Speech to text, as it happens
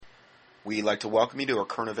We'd like to welcome you to our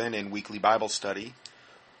current event and weekly Bible study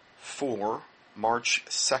for March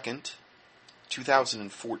 2nd,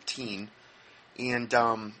 2014. And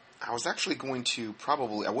I was actually going to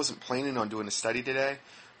I wasn't planning on doing a study today,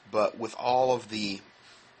 but with all of the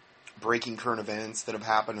breaking current events that have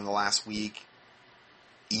happened in the last week,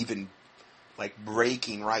 even like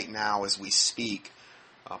breaking right now as we speak,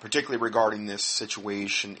 particularly regarding this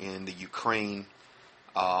situation in the Ukraine,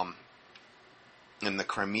 in the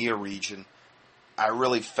Crimea region, I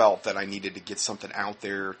really felt that I needed to get something out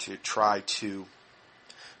there to try to...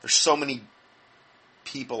 There's so many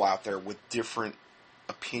people out there with different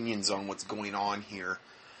opinions on what's going on here.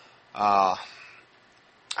 I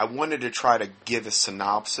wanted to try to give a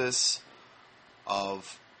synopsis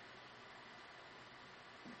of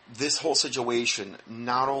this whole situation,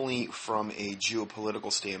 not only from a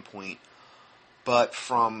geopolitical standpoint, but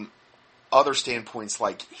from other standpoints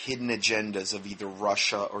like hidden agendas of either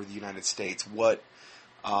Russia or the United States.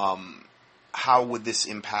 How would this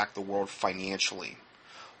impact the world financially?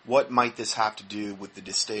 What might this have to do with the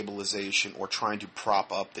destabilization or trying to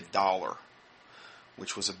prop up the dollar,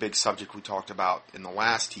 which was a big subject we talked about in the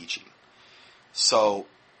last teaching. So,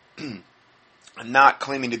 I'm not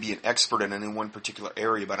claiming to be an expert in any one particular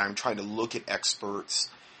area, but I'm trying to look at experts,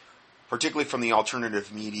 particularly from the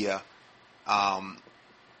alternative media,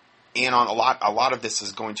 and on a lot of this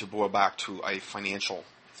is going to boil back to a financial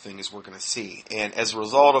thing, as we're going to see. And as a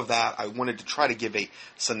result of that, I wanted to try to give a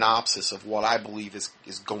synopsis of what I believe is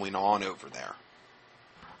going on over there.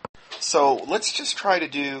 So let's just try to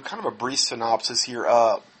do kind of a brief synopsis here.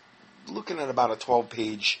 Looking at about a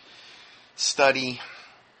 12-page study.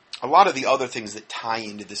 A lot of the other things that tie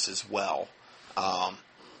into this as well. I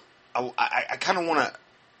kind of want to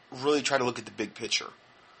really try to look at the big picture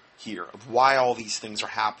here of why all these things are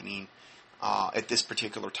happening at this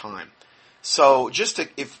particular time. So just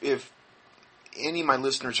if any of my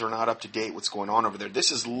listeners are not up to date what's going on over there,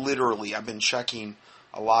 this is literally, I've been checking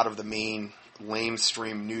a lot of the main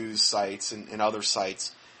lamestream news sites and other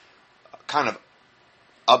sites, kind of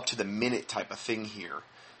up to the minute type of thing here.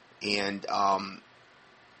 And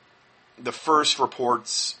the first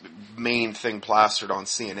report's main thing plastered on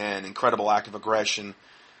CNN, incredible act of aggression,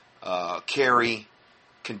 Kerry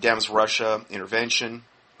condemns Russia intervention.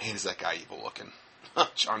 Man, is that guy evil looking.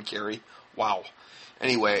 John Kerry. Wow.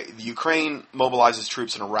 Anyway, the Ukraine mobilizes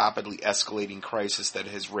troops in a rapidly escalating crisis that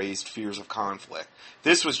has raised fears of conflict.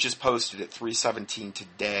 This was just posted at 3:17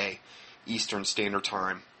 today, Eastern Standard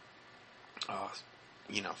Time.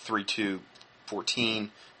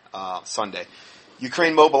 3/2/14, Sunday.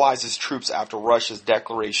 Ukraine mobilizes troops after Russia's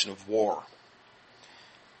declaration of war.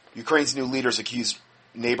 Ukraine's new leaders accused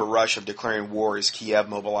neighbor Russia of declaring war as Kiev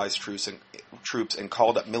mobilized troops and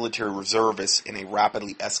called up military reservists in a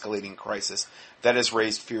rapidly escalating crisis that has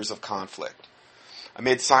raised fears of conflict.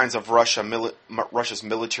 Amid signs of Russia's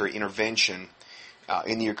military intervention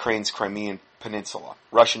in the Ukraine's Crimean Peninsula,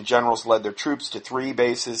 Russian generals led their troops to 3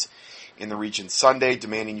 bases in the region Sunday,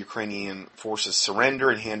 demanding Ukrainian forces surrender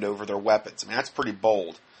and hand over their weapons. I mean, that's pretty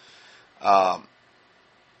bold.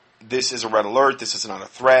 This is a red alert. This is not a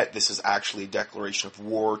threat. This is actually a declaration of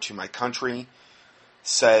war to my country,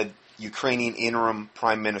 said Ukrainian interim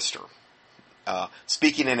prime minister.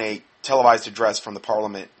 Speaking in a televised address from the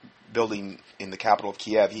parliament building in the capital of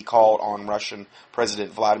Kiev, he called on Russian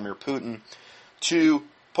President Vladimir Putin to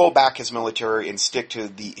pull back his military and stick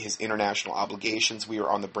to his international obligations. We are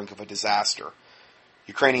on the brink of a disaster.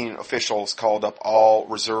 Ukrainian officials called up all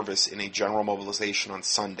reservists in a general mobilization on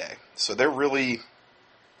Sunday. So this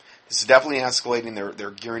is definitely escalating.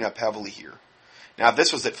 They're gearing up heavily here. Now,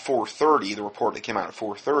 this was at 4:30, the report that came out at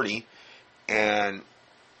 4:30, and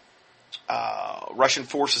Russian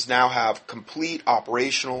forces now have complete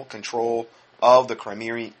operational control of the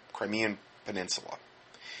Crimean Peninsula.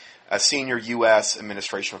 A senior U.S.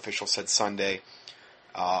 administration official said Sunday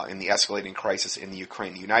in the escalating crisis in the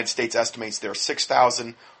Ukraine. The United States estimates there are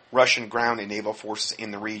 6,000 Russian ground and naval forces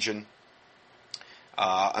in the region.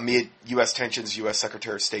 Amid U.S. tensions, U.S.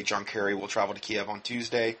 Secretary of State John Kerry will travel to Kiev on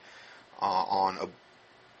Tuesday, an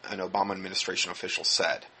Obama administration official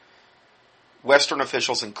said. Western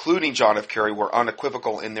officials, including John F. Kerry, were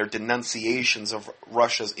unequivocal in their denunciations of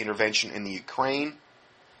Russia's intervention in the Ukraine.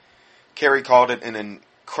 Kerry called it an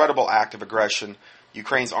incredible act of aggression.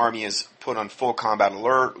 Ukraine's army is put on full combat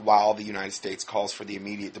alert, while the United States calls for the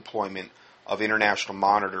immediate deployment of international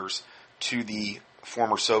monitors to the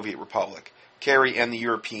former Soviet Republic. Kerry and the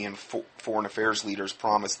European foreign affairs leaders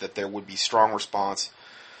promised that there would be strong response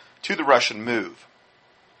to the Russian move.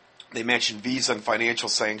 They mentioned visa and financial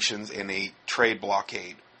sanctions and a trade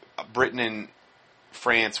blockade. Britain and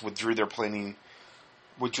France withdrew their planning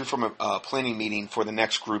withdrew from a planning meeting for the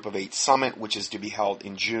next Group of 8 summit, which is to be held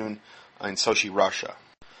in June in Sochi, Russia.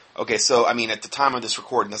 Okay, so, I mean, at the time of this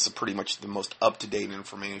recording, this is pretty much the most up-to-date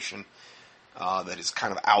information that is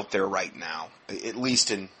kind of out there right now, at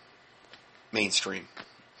least in mainstream.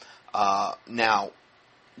 Now,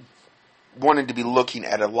 wanted to be looking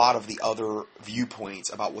at a lot of the other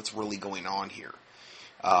viewpoints about what's really going on here.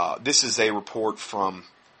 This is a report from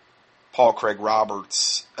Paul Craig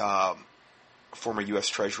Roberts, former U.S.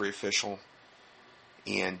 Treasury official,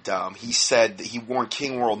 and he said that he warned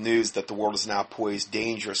King World News that the world is now poised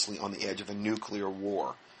dangerously on the edge of a nuclear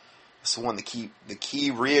war. So one of the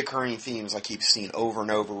key reoccurring themes I keep seeing over and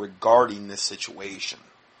over regarding this situation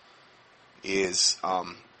is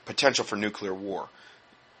potential for nuclear war.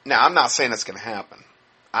 Now, I'm not saying that's going to happen.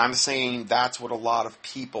 I'm saying that's what a lot of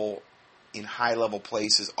people in high-level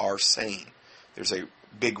places are saying. There's a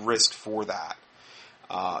big risk for that.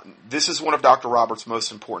 This is one of Dr. Roberts'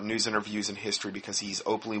 most important news interviews in history because he's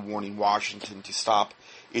openly warning Washington to stop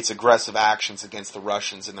its aggressive actions against the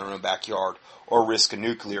Russians in their own backyard or risk a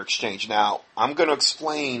nuclear exchange. Now, I'm going to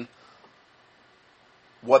explain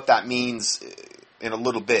what that means in a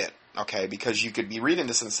little bit, okay? Because you could be reading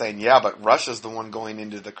this and saying, yeah, but Russia's the one going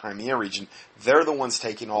into the Crimea region. They're the ones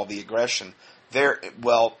taking all the aggression.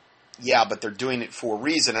 Well, yeah, but they're doing it for a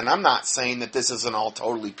reason. And I'm not saying that this isn't all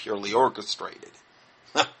totally purely orchestrated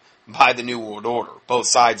by the New World Order, both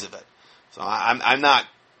sides of it. So I'm not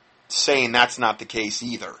saying that's not the case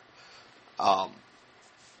either.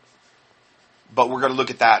 But we're going to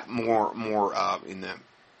look at that more in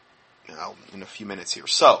a few minutes here.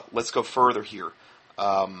 So let's go further here.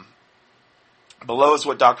 Below is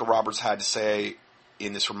what Dr. Roberts had to say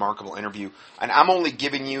in this remarkable interview. And I'm only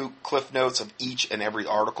giving you cliff notes of each and every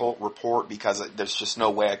article report because there's just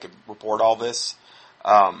no way I could report all this.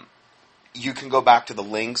 You can go back to the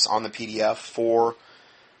links on the PDF for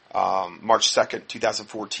March 2nd,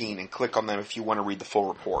 2014 and click on them if you want to read the full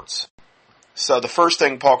reports. So the first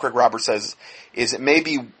thing Paul Craig Roberts says is it may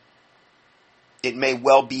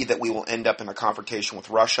well be that we will end up in a confrontation with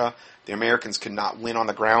Russia. The Americans could not win on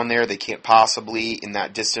the ground there. They can't possibly, in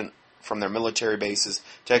that distant from their military bases,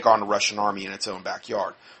 take on the Russian army in its own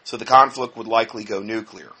backyard. So the conflict would likely go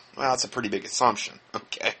nuclear. Well, that's a pretty big assumption.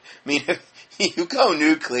 Okay. I mean, if you go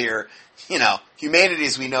nuclear, humanity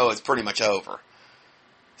as we know is pretty much over.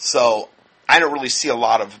 So I don't really see a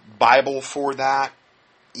lot of Bible for that,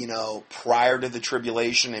 prior to the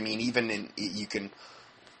tribulation. I mean, even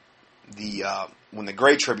when the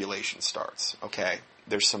Great Tribulation starts, okay,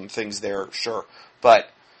 there's some things there, sure. But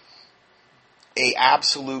a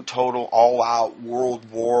absolute, total, all-out world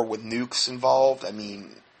war with nukes involved, I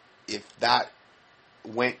mean, if that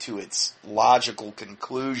went to its logical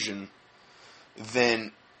conclusion,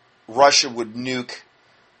 then Russia would nuke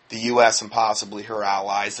the U.S. and possibly her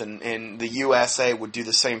allies, and the USA would do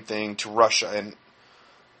the same thing to Russia, and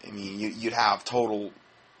I mean, you'd have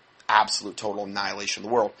absolute total annihilation of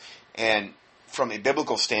the world. And from a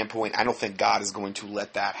biblical standpoint, I don't think God is going to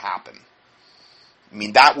let that happen. I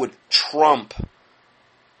mean, that would trump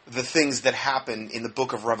the things that happened in the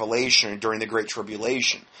book of Revelation during the Great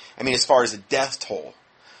Tribulation. I mean, as far as a death toll.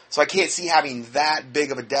 So I can't see having that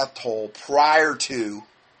big of a death toll prior to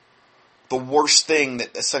the worst thing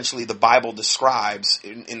that essentially the Bible describes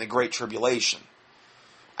in the Great Tribulation.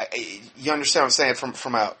 You understand what I'm saying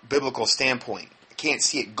from a biblical standpoint. I can't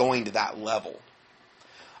see it going to that level.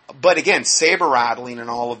 But again, saber rattling and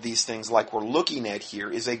all of these things like we're looking at here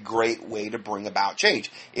is a great way to bring about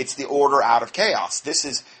change. It's the order out of chaos. This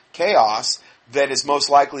is chaos that is most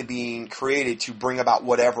likely being created to bring about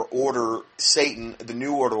whatever order Satan, the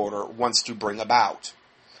New World Order, wants to bring about.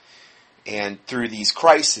 And through these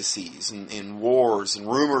crises and wars and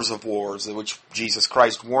rumors of wars, which Jesus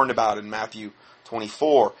Christ warned about in Matthew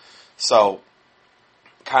 24. So,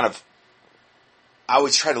 kind of, I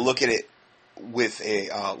always try to look at it with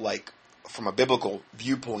from a biblical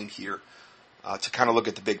viewpoint here, to kind of look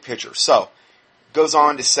at the big picture. So, goes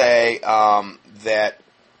on to say that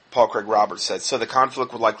Paul Craig Roberts said, so the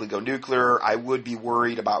conflict would likely go nuclear. I would be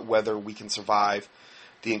worried about whether we can survive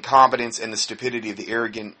the incompetence and the stupidity of the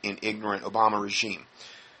arrogant and ignorant Obama regime.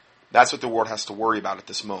 That's what the world has to worry about at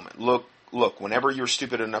this moment. Look, whenever you're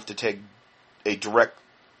stupid enough to take a direct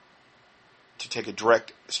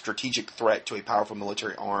strategic threat to a powerful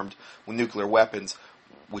military armed with nuclear weapons,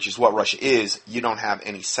 which is what Russia is, you don't have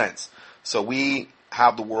any sense. So we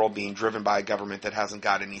have the world being driven by a government that hasn't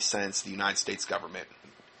got any sense, the United States government.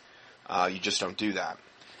 You just don't do that.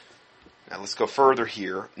 Now let's go further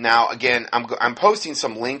here. Now again, I'm posting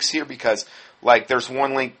some links here because there's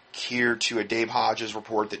one link here to a Dave Hodges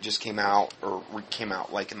report that just came out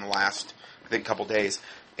like in the last think, a couple days.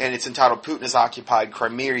 And it's entitled, Putin has occupied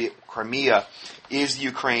Crimea. Is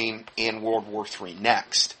Ukraine and World War III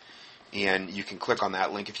next? And you can click on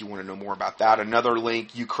that link if you want to know more about that. Another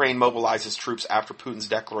link, Ukraine mobilizes troops after Putin's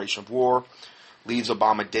declaration of war, leaves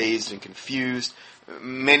Obama dazed and confused.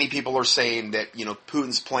 Many people are saying that,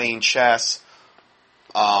 Putin's playing chess,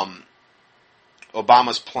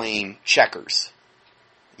 Obama's playing checkers,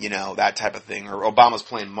 that type of thing, or Obama's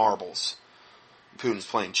playing marbles, Putin's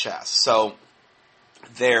playing chess. So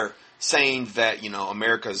they're saying that,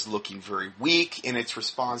 America is looking very weak in its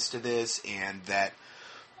response to this, and that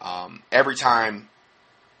every time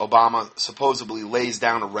Obama supposedly lays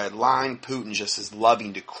down a red line, Putin just is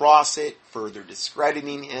loving to cross it, further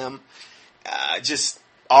discrediting him. Just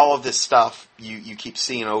all of this stuff you keep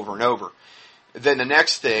seeing over and over. Then the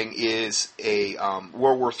next thing is a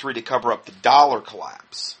World War III to cover up the dollar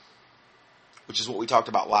collapse, which is what we talked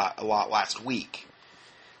about a lot last week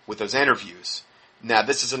with those interviews. Now,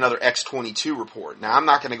 this is another X-22 report. Now, I'm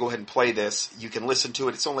not going to go ahead and play this. You can listen to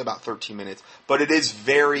it. It's only about 13 minutes, but it is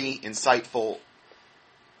very insightful.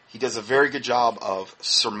 He does a very good job of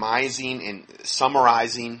surmising and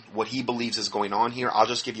summarizing what he believes is going on here. I'll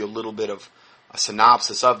just give you a little bit of a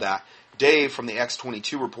synopsis of that. Dave from the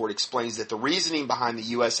X-22 report explains that the reasoning behind the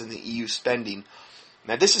U.S. and the EU spending,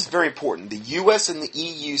 now this is very important, the U.S. and the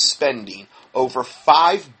EU spending over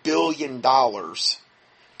 $5 billion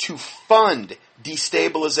to fund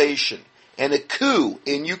destabilization and a coup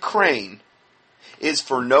in Ukraine is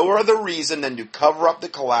for no other reason than to cover up the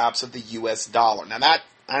collapse of the U.S. dollar. Now that,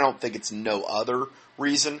 I don't think it's no other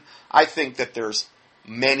reason. I think that there's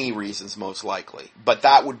many reasons most likely, but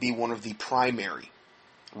that would be one of the primary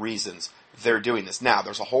reasons they're doing this. Now,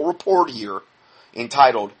 there's a whole report here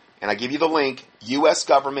entitled, and I give you the link, U.S.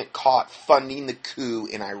 government caught funding the coup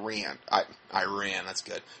in Iran. Iran, that's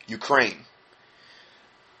good. Ukraine.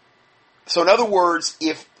 So in other words,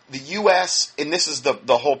 if the U.S., and this is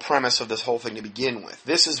the whole premise of this whole thing to begin with,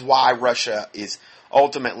 this is why Russia is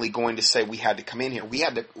ultimately going to say we had to come in here.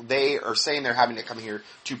 They are saying they're having to come here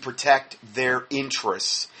to protect their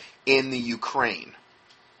interests in the Ukraine.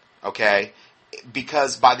 Okay?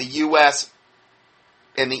 Because by the U.S.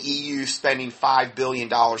 and the EU spending $5 billion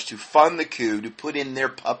to fund the coup, to put in their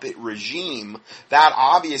puppet regime, that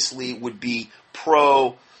obviously would be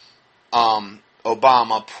pro-Obama,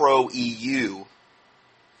 pro-EU.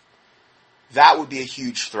 That would be a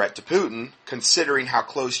huge threat to Putin, considering how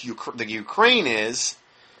close the Ukraine is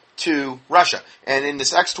to Russia. And in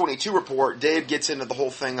this X-22 report, Dave gets into the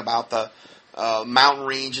whole thing about the mountain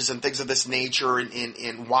ranges and things of this nature,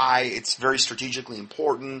 and why it's very strategically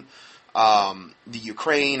important, the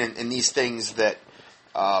Ukraine and these things that,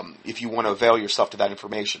 if you want to avail yourself to that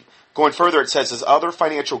information. Going further, it says, as other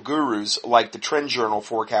financial gurus like the Trend Journal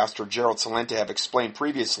forecaster Gerald Celente have explained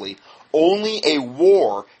previously, only a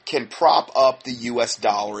war can prop up the U.S.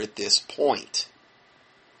 dollar at this point.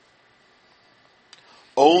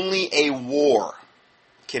 Only a war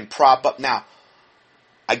can prop up. Now,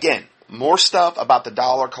 again, more stuff about the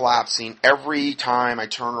dollar collapsing every time I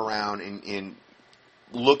turn around and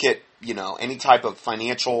look at, any type of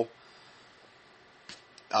financial,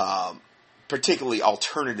 particularly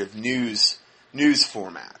alternative news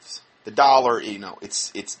formats. The dollar,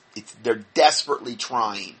 they're desperately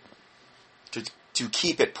trying to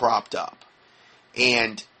keep it propped up.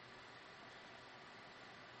 And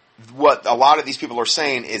what a lot of these people are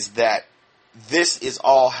saying is that this is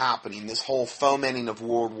all happening, this whole fomenting of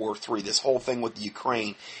World War III, this whole thing with the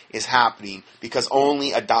Ukraine is happening because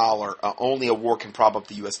only a war can prop up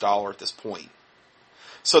the U.S. dollar at this point.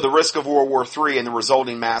 So the risk of World War III and the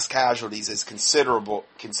resulting mass casualties is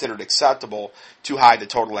considered acceptable to hide the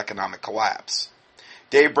total economic collapse.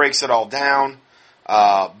 Dave breaks it all down,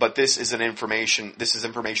 but this is information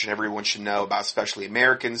everyone should know about, especially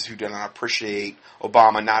Americans who do not appreciate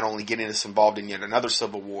Obama not only getting us involved in yet another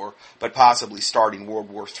civil war, but possibly starting World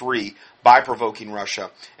War III by provoking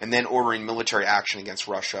Russia and then ordering military action against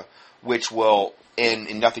Russia, which will end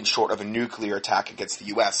in nothing short of a nuclear attack against the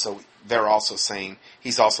U.S. So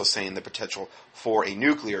he's also saying the potential for a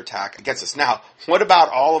nuclear attack against us. Now, what about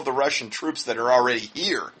all of the Russian troops that are already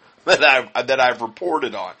here that I've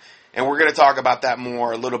reported on? And we're going to talk about that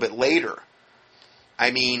more a little bit later.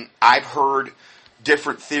 I mean, I've heard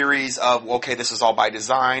different theories of, okay, this is all by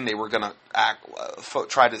design. They were going to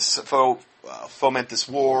try to foment this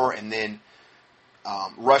war, and then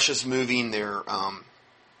Russia's moving their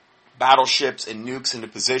battleships and nukes into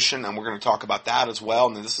position, and we're going to talk about that as well.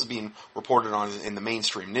 And this is being reported on in the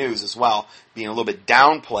mainstream news as well, being a little bit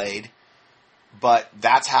downplayed, but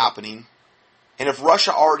that's happening. And if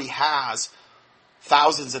Russia already has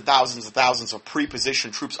thousands and thousands and thousands of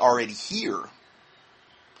pre-positioned troops already here.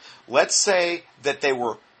 Let's say that they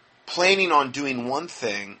were planning on doing one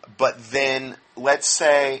thing, but then let's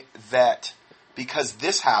say that because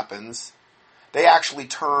this happens, they actually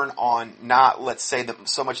turn on not, let's say,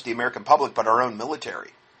 so much the American public, but our own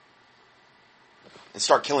military, and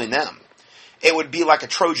start killing them. It would be like a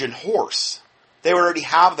Trojan horse. They would already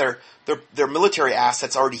have their military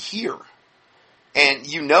assets already here. And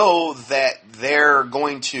you know that they're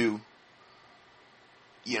going to,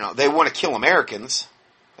 they want to kill Americans,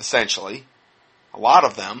 essentially. A lot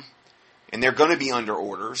of them. And they're going to be under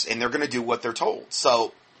orders, and they're going to do what they're told.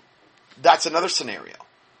 So that's another scenario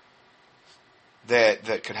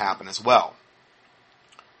that could happen as well.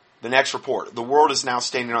 The next report. The world is now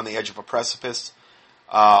standing on the edge of a precipice.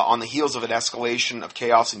 On the heels of an escalation of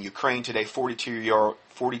chaos in Ukraine today,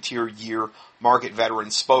 42-year market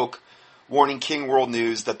veteran spoke, warning King World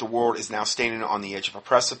News that the world is now standing on the edge of a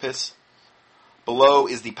precipice. Below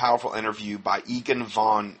is the powerful interview by Egon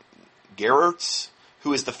von Gerertz,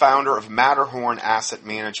 who is the founder of Matterhorn Asset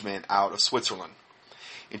Management out of Switzerland.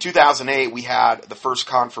 In 2008, we had the first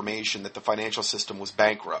confirmation that the financial system was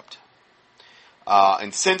bankrupt.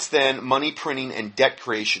 And since then, money printing and debt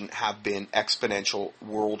creation have been exponential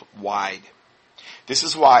worldwide. This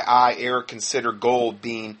is why I, Eric, consider gold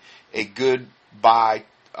being a good buy,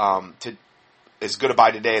 as good a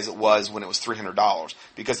buy today as it was when it was $300.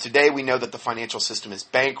 Because today we know that the financial system is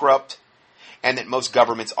bankrupt and that most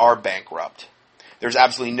governments are bankrupt. There's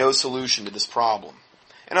absolutely no solution to this problem.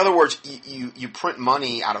 In other words, you print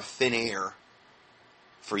money out of thin air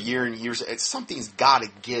for years and years. Something's got to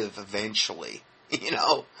give eventually.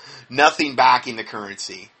 Nothing backing the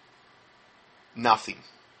currency. Nothing.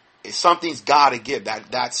 Something's got to give.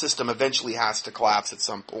 That system eventually has to collapse at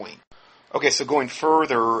some point. Okay, so going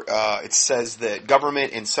further, it says that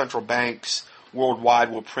government and central banks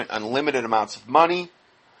worldwide will print unlimited amounts of money.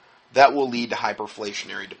 That will lead to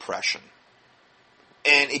hyperinflationary depression.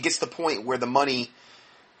 And it gets to the point where the money,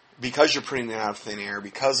 because you're printing it out of thin air,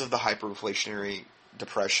 because of the hyperinflationary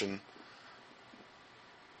depression,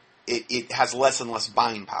 it has less and less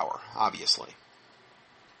buying power, obviously.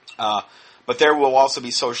 But there will also be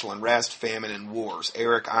social unrest, famine, and wars.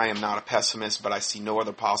 Eric, I am not a pessimist, but I see no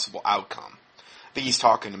other possible outcome. I think he's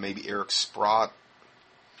talking to maybe Eric Sprott,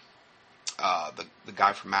 the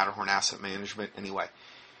guy from Matterhorn Asset Management. Anyway.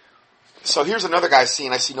 So here's another guy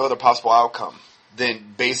saying, I see no other possible outcome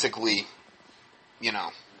than basically,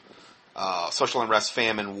 social unrest,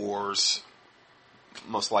 famine, wars,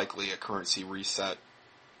 most likely a currency reset.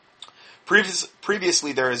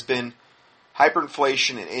 Previously, there has been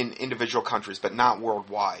hyperinflation in individual countries, but not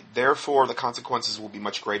worldwide. Therefore, the consequences will be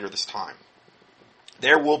much greater this time.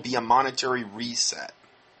 There will be a monetary reset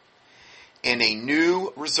and a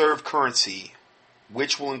new reserve currency,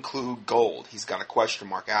 which will include gold. He's got a question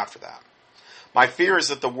mark after that. My fear is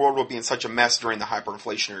that the world will be in such a mess during the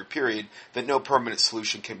hyperinflationary period that no permanent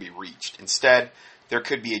solution can be reached. Instead, there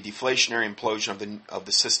could be a deflationary implosion of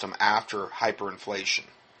the system after hyperinflation.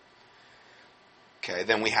 Okay,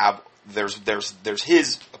 then we have there's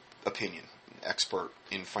his opinion, expert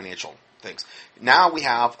in financial things. Now we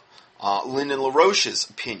have Lyndon LaRoche's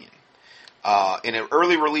opinion. In an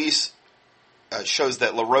early release, shows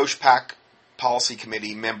that LaRoche PAC Policy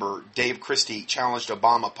Committee member Dave Christie challenged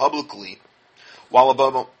Obama publicly while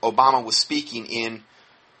Obama was speaking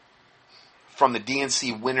from the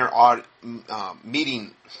DNC winter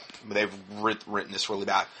meeting. They've written this really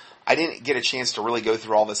bad. I didn't get a chance to really go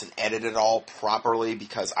through all this and edit it all properly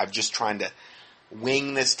because I'm just trying to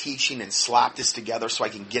wing this teaching and slap this together so I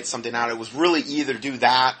can get something out. It was really either do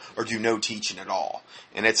that or do no teaching at all.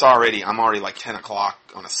 And I'm already like 10 o'clock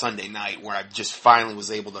on a Sunday night where I just finally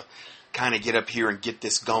was able to kind of get up here and get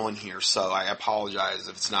this going here. So I apologize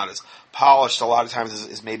if it's not as polished a lot of times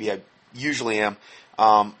as maybe I usually am.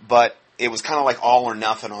 But it was kind of like all or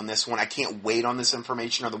nothing on this one. I can't wait on this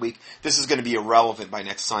information of the week. This is going to be irrelevant by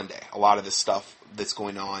next Sunday. A lot of this stuff that's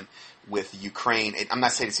going on with Ukraine. I'm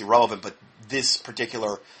not saying it's irrelevant, but this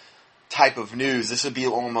particular type of news, this would be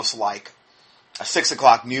almost like a 6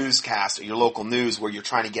 o'clock newscast at your local news where you're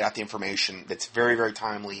trying to get out the information that's very, very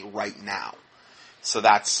timely right now. So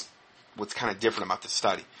that's what's kind of different about this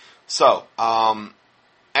study. So,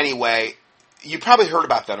 anyway, you probably heard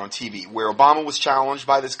about that on TV, where Obama was challenged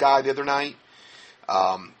by this guy the other night.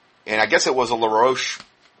 And I guess it was a LaRoche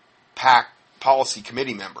PAC Policy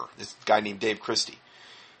Committee member, this guy named Dave Christie.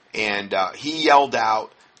 And he yelled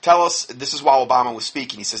out, tell us, this is while Obama was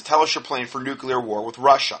speaking, he says, tell us your plan for nuclear war with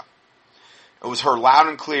Russia. It was heard loud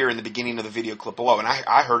and clear in the beginning of the video clip below, and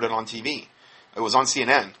I heard it on TV. It was on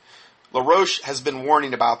CNN. LaRoche has been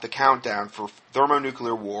warning about the countdown for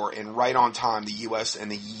thermonuclear war, and right on time, the U.S.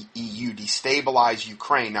 and the EU destabilize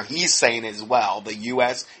Ukraine. Now, he's saying as well, the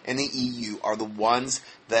U.S. and the EU are the ones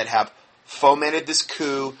that have fomented this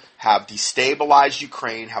coup, have destabilized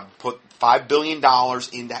Ukraine, have put $5 billion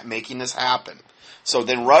into making this happen. So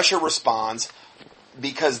then Russia responds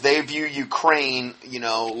because they view Ukraine,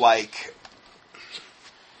 like,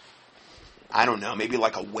 I don't know, maybe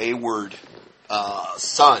like a wayward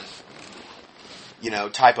son,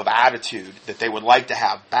 type of attitude that they would like to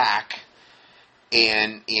have back,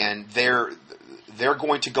 and they're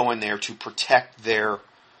going to go in there to protect their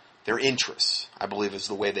interests, I believe is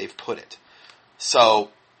the way they've put it.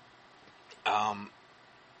 So,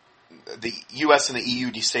 the U.S. and the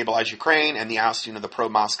EU destabilize Ukraine, and the ousting of the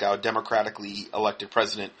pro-Moscow democratically elected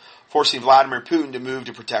president, forcing Vladimir Putin to move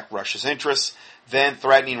to protect Russia's interests, then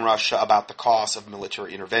threatening Russia about the cost of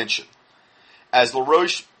military intervention. As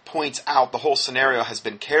LaRoche points out, the whole scenario has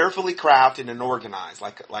been carefully crafted and organized.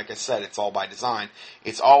 Like I said, it's all by design.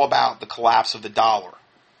 It's all about the collapse of the dollar.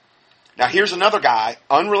 Now, here's another guy,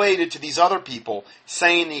 unrelated to these other people,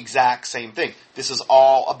 saying the exact same thing. This is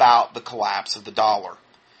all about the collapse of the dollar.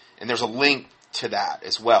 And there's a link to that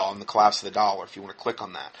as well on the collapse of the dollar if you want to click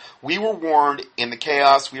on that. We were warned, and the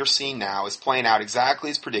chaos we are seeing now is playing out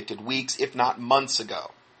exactly as predicted weeks, if not months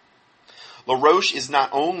ago. LaRoche is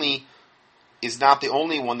not the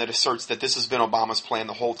only one that asserts that this has been Obama's plan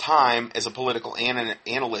the whole time, as a political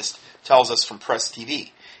analyst tells us from Press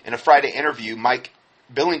TV. In a Friday interview, Mike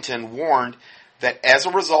Billington warned that as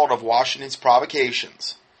a result of Washington's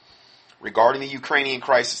provocations regarding the Ukrainian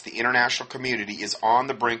crisis, the international community is on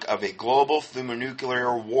the brink of a global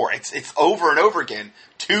thermonuclear war. It's over and over again,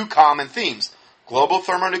 two common themes. Global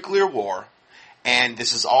thermonuclear war, and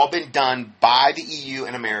this has all been done by the EU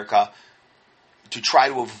and America to try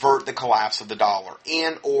to avert the collapse of the dollar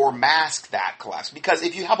and or mask that collapse. Because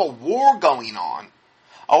if you have a war going on,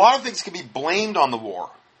 a lot of things can be blamed on the war.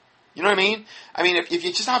 You know what I mean? I mean, if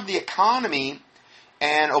you just have the economy,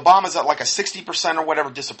 and Obama's at like a 60% or whatever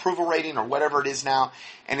disapproval rating or whatever it is now,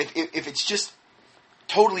 and if it's just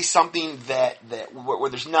totally something that where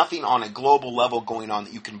there's nothing on a global level going on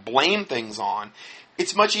that you can blame things on,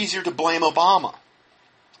 it's much easier to blame Obama.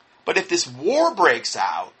 But if this war breaks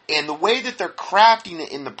out, and the way that they're crafting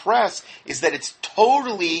it in the press is that it's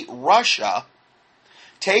totally Russia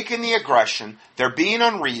taking the aggression, they're being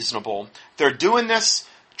unreasonable, they're doing this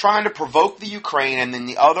trying to provoke the Ukraine and then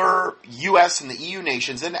the other U.S. and the EU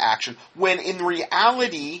nations into action, when in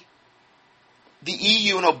reality, the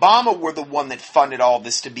EU and Obama were the one that funded all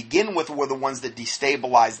this to begin with, were the ones that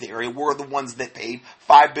destabilized the area, were the ones that paid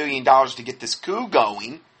 $5 billion to get this coup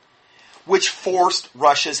going, which forced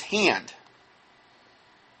Russia's hand.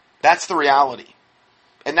 That's the reality.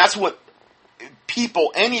 And that's what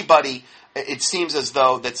people, anybody, it seems as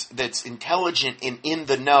though that's intelligent and in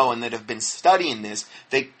the know and that have been studying this,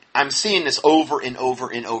 I'm seeing this over and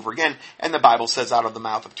over and over again, and the Bible says out of the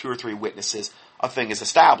mouth of 2 or 3 witnesses, a thing is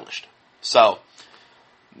established. So,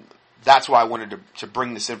 that's why I wanted to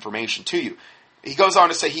bring this information to you. He goes on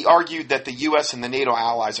to say he argued that the U.S. and the NATO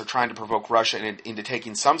allies are trying to provoke Russia into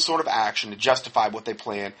taking some sort of action to justify what they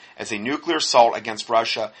plan as a nuclear assault against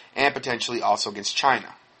Russia and potentially also against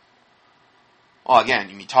China. Well, again,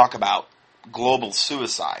 you talk about global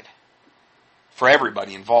suicide for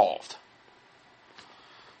everybody involved.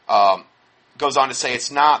 Goes on to say it's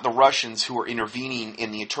not the Russians who are intervening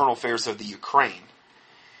in the internal affairs of the Ukraine.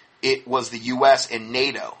 It was the U.S. and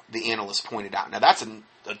NATO, the analyst pointed out. Now, that's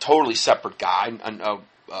a totally separate guy,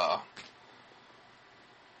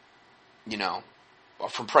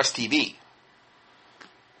 from Press TV.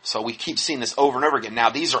 So we keep seeing this over and over again.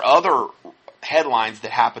 Now, these are other headlines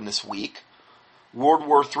that happened this week. World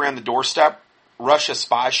War III on the doorstep. Russia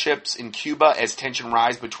spy ships in Cuba as tension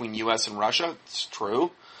rise between U.S. and Russia. It's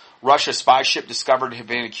true. Russia spy ship discovered in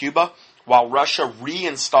Havana, Cuba, while Russia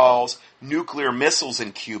reinstalls nuclear missiles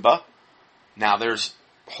in Cuba. Now, there's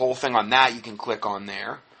a whole thing on that you can click on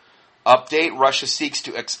there. Update, Russia seeks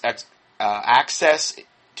to access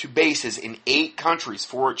to bases in 8 countries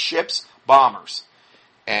for its ships, bombers.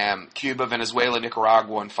 And Cuba, Venezuela,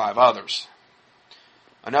 Nicaragua, and 5 others.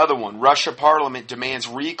 Another one, Russia Parliament demands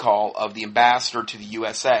recall of the ambassador to the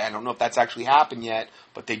USA. I don't know if that's actually happened yet,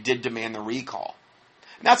 but they did demand the recall.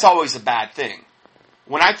 And that's always a bad thing.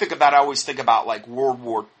 When I think of that, I always think about like World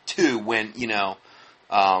War II when,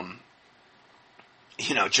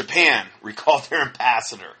 Japan recalled their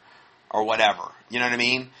ambassador or whatever. You know what I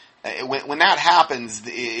mean? When that happens,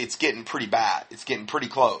 it's getting pretty bad. It's getting pretty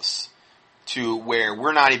close to where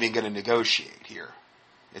we're not even going to negotiate here.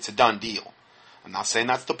 It's a done deal. I'm not saying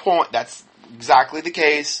that's the point. That's exactly the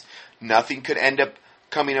case. Nothing could end up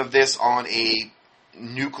coming of this on a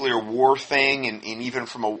nuclear war thing, and even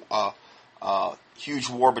from a huge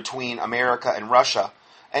war between America and Russia.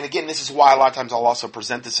 And again, this is why a lot of times I'll also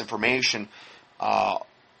present this information,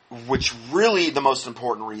 which really the most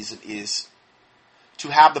important reason is to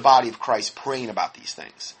have the body of Christ praying about these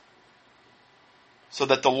things, so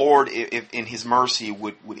that the Lord, if in His mercy,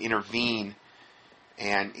 would intervene.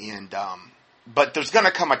 But there's going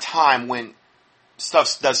to come a time when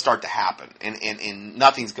stuff does start to happen, and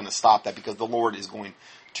nothing's going to stop that, because the Lord is going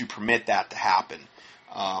to permit that to happen.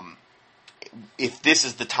 If this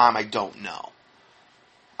is the time, I don't know.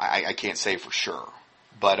 I can't say for sure,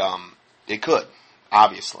 but it could,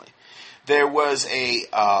 obviously. There was a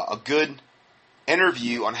good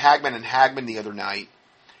interview on Hagmann and Hagmann the other night,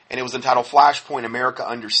 and it was entitled "Flashpoint: America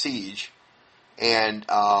Under Siege," and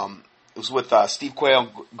it was with Steve Quayle,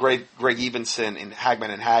 Greg Evenson, and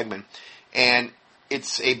Hagmann, and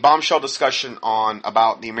it's a bombshell discussion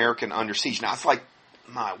about the American under siege. Now, it's like,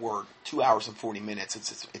 my word, 2 hours and 40 minutes.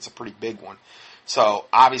 It's a pretty big one. So,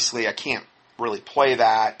 obviously, I can't really play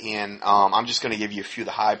that, and I'm just going to give you a few of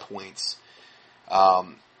the high points.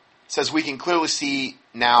 It says, we can clearly see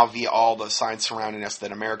now via all the signs surrounding us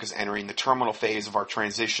that America is entering the terminal phase of our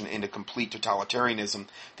transition into complete totalitarianism.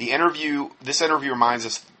 This interview reminds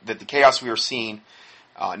us that the chaos we are seeing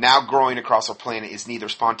now growing across our planet is neither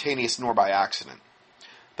spontaneous nor by accident.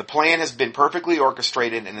 The plan has been perfectly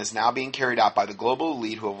orchestrated and is now being carried out by the global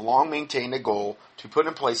elite, who have long maintained a goal to put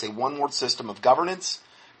in place a one-world system of governance,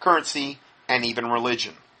 currency, and even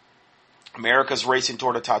religion. America is racing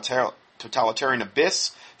toward a totalitarian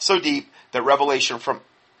abyss so deep that revolution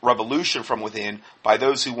from within by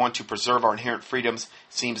those who want to preserve our inherent freedoms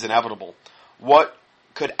seems inevitable. What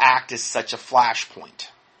could act as such a flashpoint?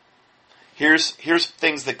 Here's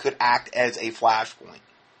things that could act as a flashpoint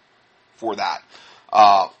for that.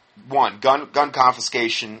 One, gun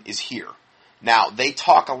confiscation is here. Now, they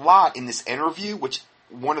talk a lot in this interview, which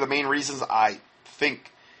one of the main reasons I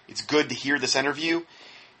think it's good to hear this interview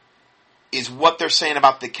is what they're saying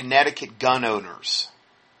about the Connecticut gun owners.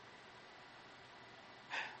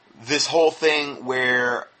 This whole thing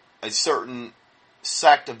where a certain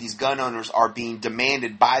sect of these gun owners are being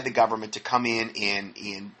demanded by the government to come in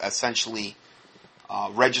and essentially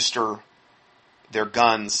register their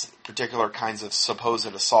guns, particular kinds of supposed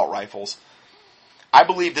assault rifles. I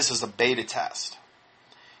believe this is a beta test,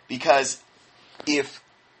 because if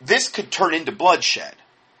this could turn into bloodshed,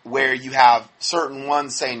 where you have certain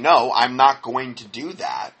ones saying, no, I'm not going to do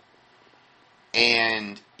that,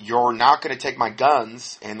 and you're not going to take my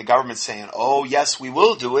guns, and the government's saying, oh, yes, we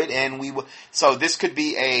will do it, and we will. So this could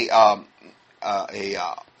be a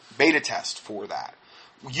beta test for that,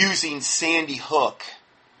 using Sandy Hook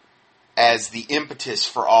as the impetus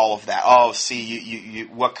for all of that. Oh, see, you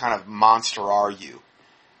what kind of monster are you,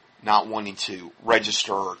 not wanting to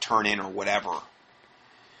register or turn in or whatever.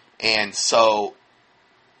 And so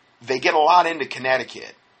they get a lot into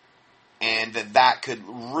Connecticut, and that could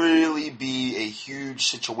really be a huge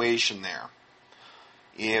situation there.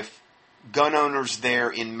 If gun owners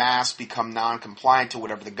there in mass become non-compliant to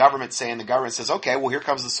whatever the government's saying, the government says, okay, well, here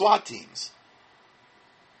comes the SWAT teams.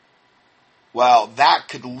 Well, that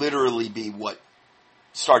could literally be what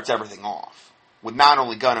starts everything off, with not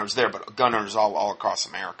only gun owners there, but gun owners all across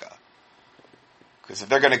America. Because if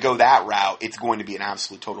they're going to go that route, it's going to be an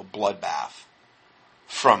absolute total bloodbath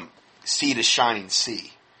from sea to shining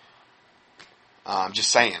sea. I'm just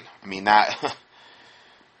saying. I mean, that.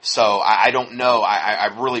 So I don't know. I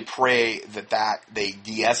really pray that they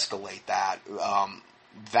de-escalate that.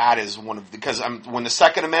 That is one of because when the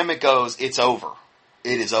Second Amendment goes, it's over.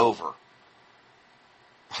 It is over.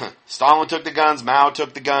 Stalin took the guns. Mao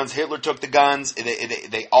took the guns. Hitler took the guns.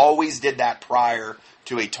 They always did that prior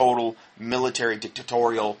to a total military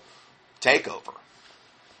dictatorial takeover,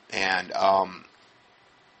 and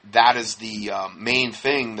that is the main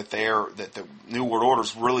thing that the New World Order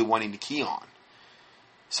is really wanting to key on.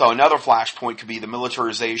 So another flashpoint could be the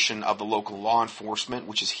militarization of the local law enforcement,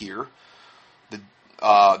 which is here.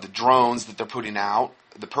 The drones that they're putting out,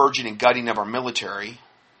 the purging and gutting of our military,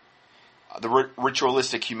 the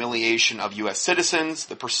ritualistic humiliation of U.S. citizens,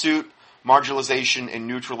 the pursuit, marginalization, and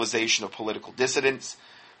neutralization of political dissidents,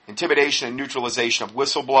 intimidation and neutralization of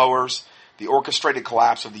whistleblowers, the orchestrated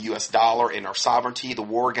collapse of the U.S. dollar and our sovereignty, the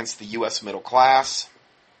war against the U.S. middle class,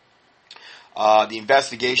 the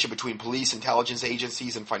investigation between police, intelligence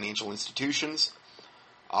agencies, and financial institutions,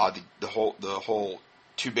 the whole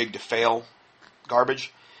too big to fail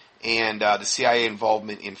garbage, and the CIA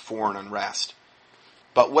involvement in foreign unrest.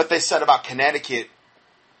 But what they said about Connecticut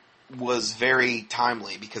was very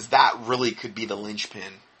timely, because that really could be the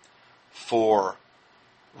linchpin for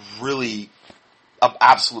really an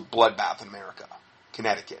absolute bloodbath in America,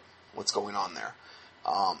 Connecticut. What's going on there?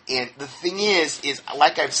 And the thing is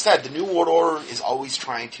like I've said, the New World Order is always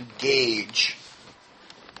trying to gauge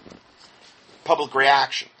public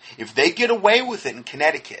reaction. If they get away with it in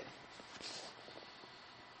Connecticut,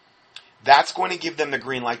 that's going to give them the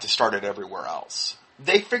green light to start it everywhere else.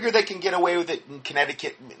 They figure they can get away with it in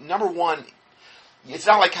Connecticut. Number one, it's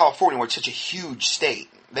not like California where it's such a huge state.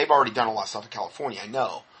 They've already done a lot of stuff in California, I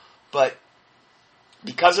know. But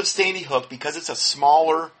because of Sandy Hook, because it's a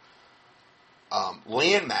smaller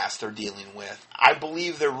landmass they're dealing with, I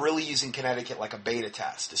believe they're really using Connecticut like a beta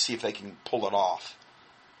test to see if they can pull it off.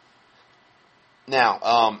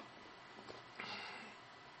 Now,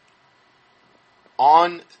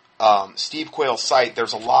 on Steve Quayle's site,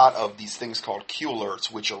 there's a lot of these things called Q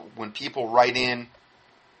alerts, which are when people write in,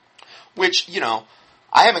 which,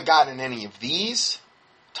 I haven't gotten any of these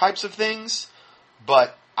types of things,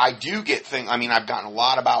 but I do get things. I mean, I've gotten a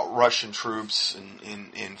lot about Russian troops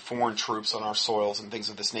and foreign troops on our soils and things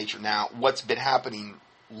of this nature. Now, what's been happening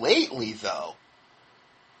lately, though,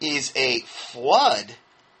 is a flood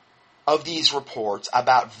of these reports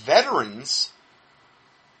about veterans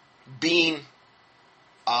being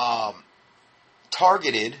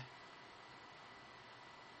targeted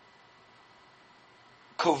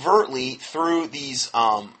covertly through these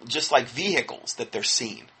just like vehicles that they're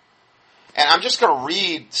seeing. And I'm just going to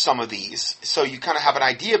read some of these so you kind of have an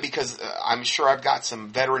idea, because I'm sure I've got some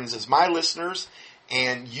veterans as my listeners,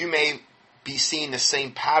 and you may be seeing the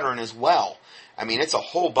same pattern as well. I mean, it's a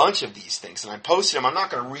whole bunch of these things, and I posted them. I'm not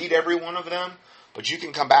going to read every one of them, but you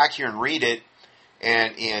can come back here and read it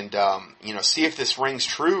and see if this rings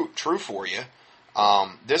true for you.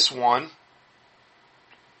 This one,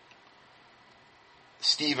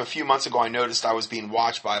 Steve, a few months ago I noticed I was being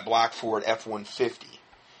watched by a black Ford F-150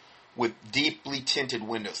 with deeply tinted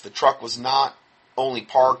windows. The truck was not only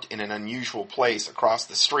parked in an unusual place across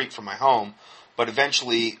the street from my home, but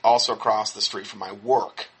eventually also across the street from my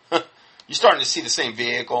work. You're starting to see the same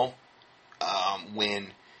vehicle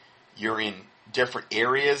when you're in different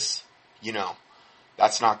areas.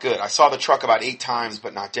 That's not good. I saw the truck about 8 times,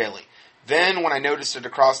 but not daily. Then when I noticed it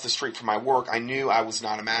across the street from my work, I knew I was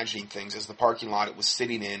not imagining things, as the parking lot it was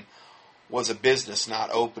sitting in was a business not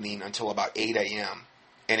opening until about 8 a.m.,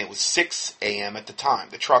 and it was 6 a.m. at the time.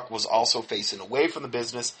 The truck was also facing away from the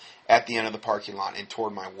business at the end of the parking lot and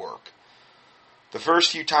toward my work. The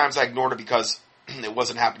first few times I ignored it because it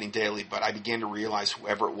wasn't happening daily, but I began to realize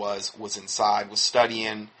whoever it was inside, was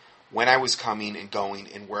studying when I was coming and going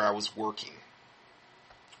and where I was working.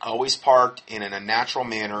 I always parked in an unnatural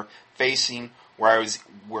manner, facing where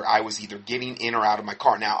I was either getting in or out of my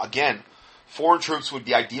car. Now, again, foreign troops would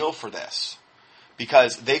be ideal for this,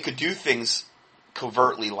 because they could do things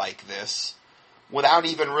covertly like this without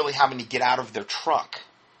even really having to get out of their truck.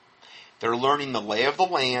 They're learning the lay of the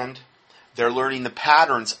land. They're learning the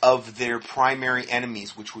patterns of their primary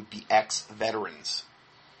enemies, which would be ex-veterans.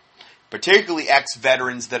 Particularly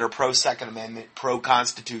ex-veterans that are pro-Second Amendment,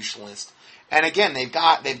 pro-constitutionalist. And again, they've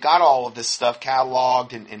got all of this stuff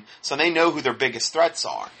cataloged, and so they know who their biggest threats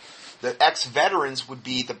are. The ex-veterans would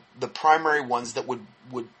be the primary ones that would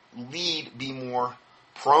be more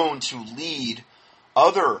prone to lead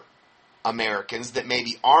other Americans that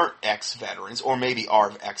maybe aren't ex-veterans, or maybe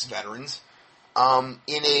are ex-veterans,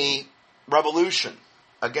 in a revolution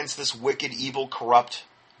against this wicked, evil, corrupt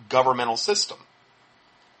governmental system.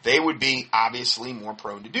 They would be obviously more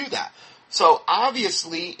prone to do that. So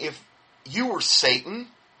obviously, if you were Satan,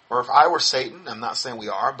 or if I were Satan, I'm not saying we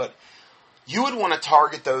are, but you would want to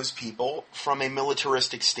target those people from a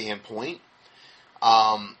militaristic standpoint,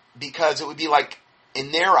 because it would be like,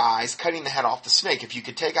 in their eyes, cutting the head off the snake. If you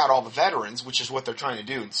could take out all the veterans, which is what they're trying to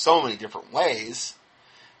do in so many different ways,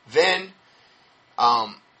 then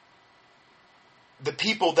the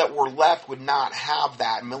people that were left would not have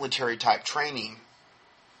that military-type training,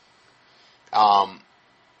 or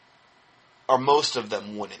most of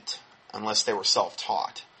them wouldn't, unless they were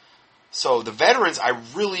self-taught. So the veterans, I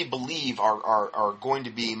really believe, are going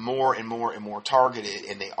to be more and more and more targeted,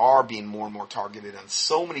 and they are being more and more targeted on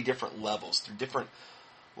so many different levels, through different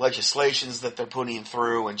legislations that they're putting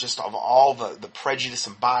through, and just of all the prejudice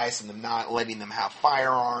and bias, and them not letting them have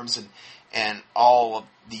firearms, and all of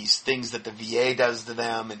these things that the VA does to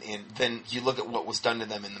them, and then you look at what was done to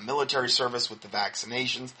them in the military service with the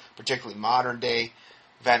vaccinations, particularly modern day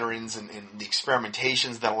veterans, and the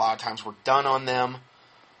experimentations that a lot of times were done on them,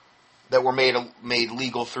 that were made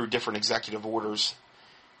legal through different executive orders.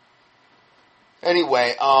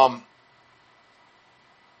 Anyway,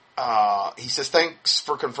 He says, thanks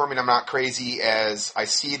for confirming I'm not crazy, as I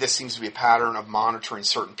see this seems to be a pattern of monitoring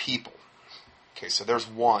certain people. Okay, so there's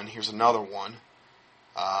one. Here's another one.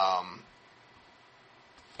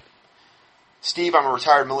 Steve, I'm a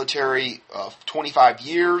retired military of 25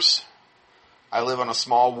 years. I live on a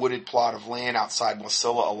small wooded plot of land outside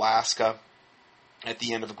Wasilla, Alaska, at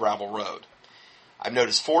the end of a gravel road. I've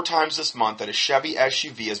noticed 4 times this month that a Chevy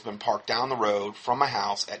SUV has been parked down the road from my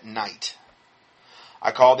house at night.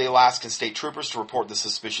 I called the Alaskan State Troopers to report the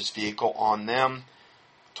suspicious vehicle to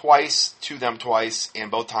them twice, and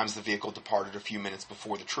both times the vehicle departed a few minutes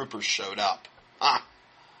before the troopers showed up.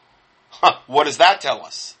 What does that tell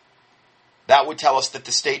us? That would tell us that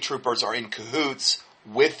the state troopers are in cahoots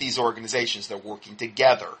with these organizations. They're working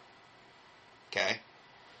together. Okay?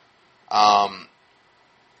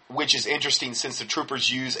 Which is interesting since the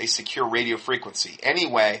troopers use a secure radio frequency.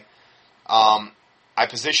 Anyway, I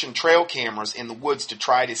positioned trail cameras in the woods to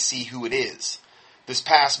try to see who it is. This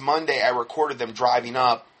past Monday, I recorded them driving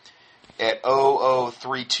up at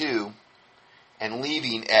 0032 and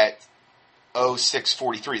leaving at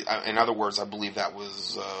 0643. In other words, I believe that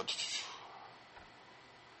was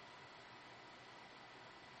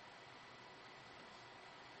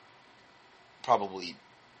probably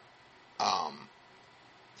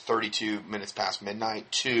 32 minutes past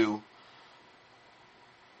midnight to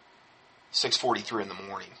 6:43 in the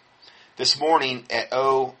morning. This morning at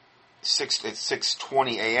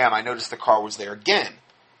 6:20 a.m., I noticed the car was there again.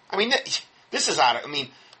 I mean, this is out of,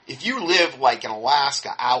 if you live like in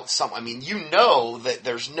Alaska you know that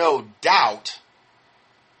there's no doubt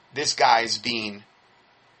this guy is being,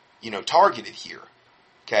 targeted here.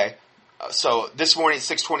 Okay? So this morning at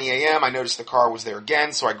 6:20 a.m., I noticed the car was there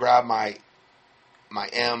again, so I grabbed my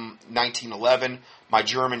M1911, my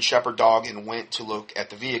German Shepherd dog, and went to look at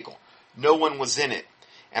the vehicle. No one was in it,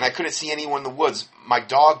 and I couldn't see anyone in the woods. My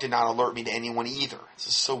dog did not alert me to anyone either. This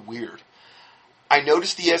is so weird. I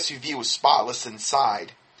noticed the SUV was spotless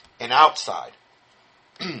inside and outside.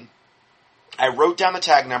 I wrote down the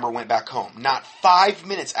tag number and went back home. Not 5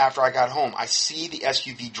 minutes after I got home, I see the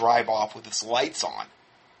SUV drive off with its lights on.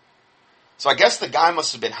 So I guess the guy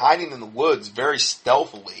must have been hiding in the woods very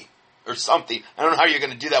stealthily or something. I don't know how you're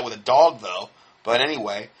going to do that with a dog, though. But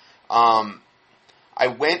anyway, I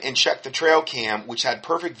went and checked the trail cam, which had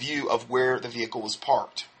perfect view of where the vehicle was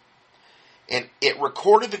parked. And it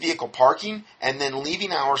recorded the vehicle parking and then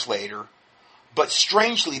leaving hours later. But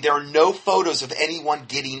strangely, there are no photos of anyone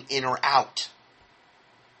getting in or out.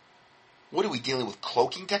 What are we dealing with,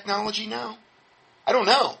 cloaking technology now? I don't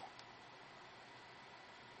know.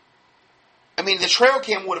 The trail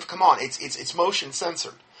cam would have come on. It's motion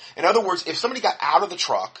censored. In other words, if somebody got out of the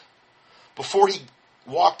truck before he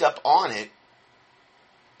walked up on it,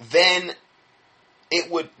 then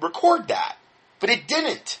it would record that. But it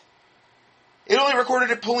didn't. It only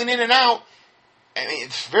recorded it pulling in and out.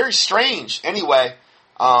 It's very strange. Anyway,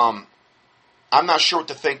 I'm not sure what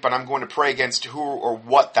to think, but I'm going to pray against who or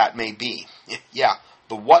what that may be. Yeah,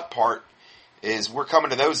 the what part is we're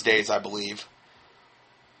coming to those days, I believe,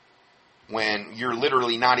 when you're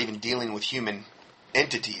literally not even dealing with human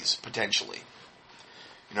entities, potentially.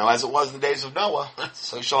 As it was in the days of Noah,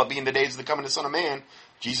 so shall it be in the days of the coming of the Son of Man,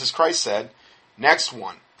 Jesus Christ said. Next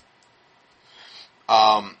one.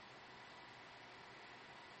 To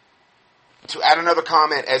add another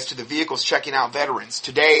comment as to the vehicles checking out veterans.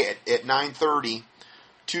 Today at 9:30,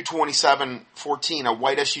 227-14, a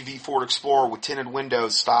white SUV Ford Explorer with tinted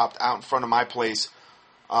windows stopped out in front of my place,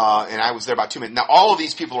 and I was there about 2 minutes. Now, all of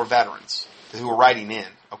these people are veterans who are writing in,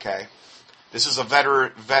 okay? This is a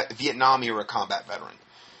Vietnam-era combat veteran.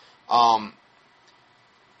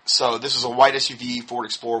 So this is a white SUV Ford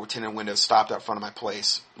Explorer with tinted windows stopped out front of my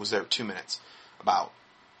place. Was there 2 minutes. About.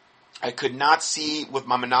 I could not see with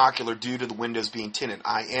my monocular due to the windows being tinted.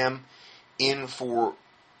 I am in for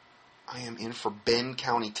Bend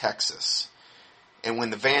County, Texas. And when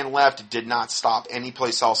the van left, it did not stop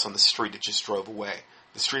anyplace else on the street. It just drove away.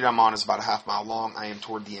 The street I'm on is about a half mile long. I am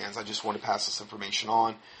toward the ends. I just want to pass this information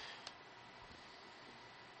on.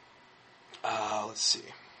 Let's see.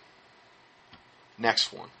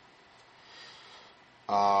 Next one.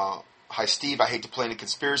 Hi, Steve. I hate to play into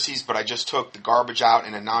conspiracies, but I just took the garbage out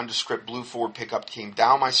and a nondescript blue Ford pickup came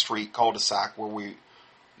down my street cul-de-sac where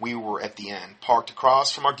we were at the end. Parked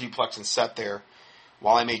across from our duplex and sat there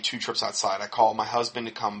while I made 2 trips outside. I called my husband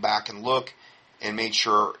to come back and look and made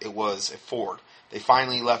sure it was a Ford. They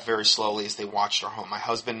finally left very slowly as they watched our home. My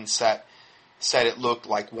husband said it looked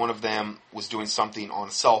like one of them was doing something on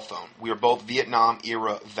a cell phone. We are both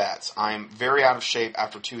Vietnam-era vets. I am very out of shape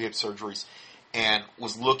after 2 hip surgeries and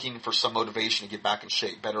was looking for some motivation to get back in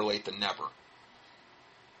shape. Better late than never.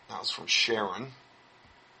 That was from Sharon.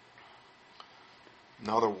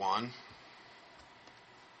 Another one.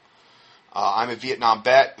 I'm a Vietnam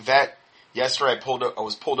vet. Yesterday I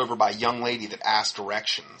was pulled over by a young lady that asked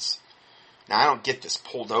directions. Now, I don't get this,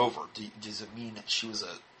 pulled over. Does it mean that she was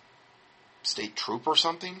a state trooper or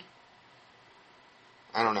something?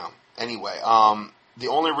 I don't know. Anyway, the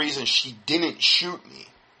only reason she didn't shoot me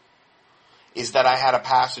is that I had a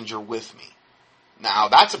passenger with me. Now,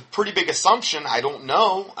 that's a pretty big assumption. I don't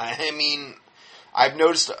know. I mean, I've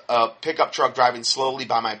noticed a pickup truck driving slowly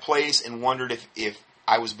by my place and wondered if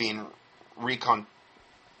I was being reconned,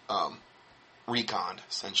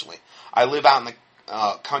 essentially. I live out in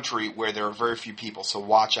the country where there are very few people, so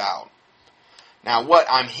watch out. Now, what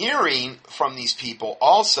I'm hearing from these people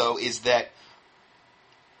also is that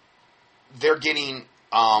they're getting,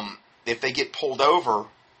 if they get pulled over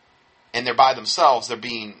and they're by themselves, they're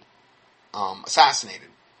being assassinated.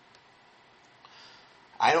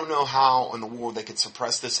 I don't know how in the world they could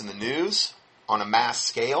suppress this in the news on a mass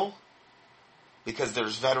scale, because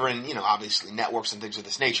there's veteran, obviously networks and things of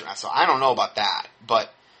this nature. So I don't know about that,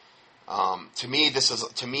 but to me,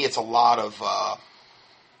 it's a lot of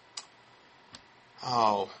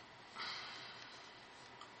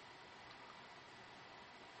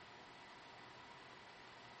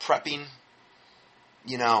prepping,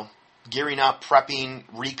 gearing up, prepping,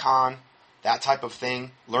 recon, that type of thing,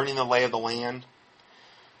 learning the lay of the land.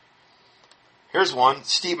 Here's one.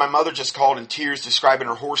 Steve, my mother just called in tears describing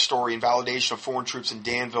her horror story and validation of foreign troops in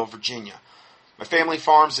Danville, Virginia. My family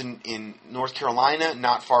farms in North Carolina,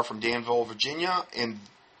 not far from Danville, Virginia, and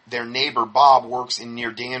their neighbor Bob works in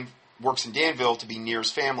Danville to be near his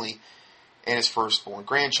family and his firstborn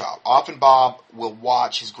grandchild. Often Bob will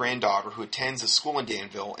watch his granddaughter, who attends a school in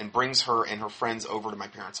Danville, and brings her and her friends over to my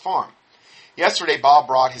parents' farm. Yesterday, Bob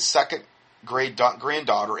brought his second-grade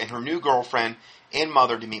granddaughter and her new girlfriend and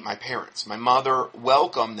mother to meet my parents. My mother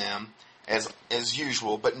welcomed them as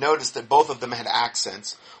usual, but noticed that both of them had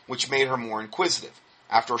accents, which made her more inquisitive.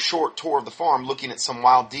 After a short tour of the farm, looking at some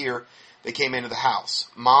wild deer, they came into the house.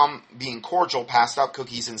 Mom, being cordial, passed out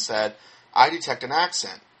cookies and said, "I detect an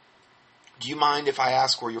accent. Do you mind if I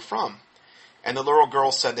ask where you're from?" And the little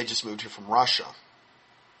girl said they just moved here from Russia.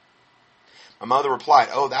 My mother replied,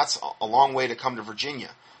 "Oh, that's a long way to come to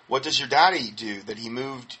Virginia. What does your daddy do that he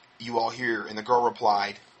moved you all here?" And the girl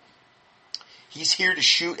replied, "He's here to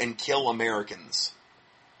shoot and kill Americans."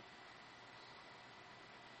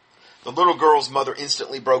 The little girl's mother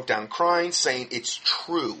instantly broke down crying, saying, "It's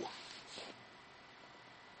true."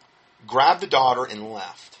 Grabbed the daughter and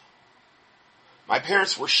left. My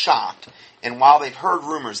parents were shocked, and while they've heard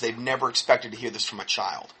rumors, they've never expected to hear this from a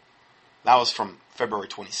child. That was from February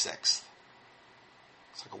 26th.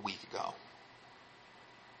 It's like a week ago.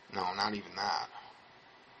 No, not even that.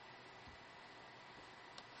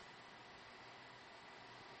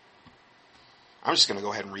 I'm just going to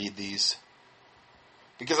go ahead and read these.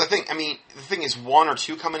 Because the thing is, one or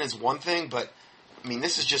two coming is one thing, but,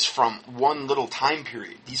 this is just from one little time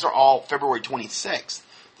period. These are all February 26th.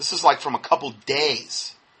 This is like from a couple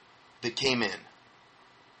days that came in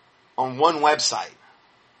on one website.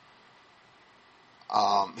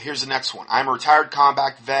 Here's the next one. I'm a retired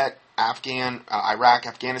combat vet, Iraq,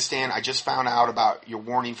 Afghanistan. I just found out about your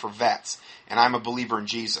warning for vets, and I'm a believer in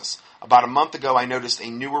Jesus. About a month ago, I noticed a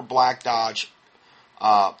newer black Dodge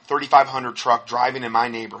 3500 truck driving in my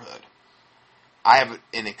neighborhood. I have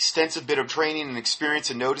an extensive bit of training and experience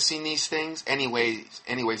in noticing these things. Anyways,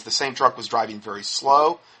 the same truck was driving very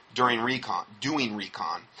slow doing recon.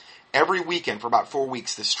 Every weekend for about 4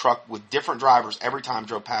 weeks, this truck with different drivers every time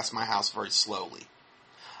drove past my house very slowly.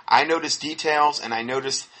 I noticed details, and I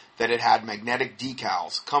noticed that it had magnetic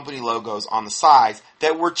decals, company logos on the sides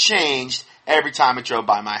that were changed every time it drove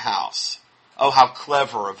by my house. Oh, how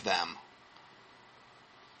clever of them.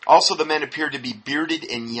 Also, the men appeared to be bearded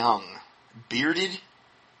and young. Bearded?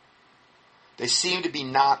 They seem to be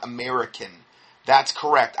not American. That's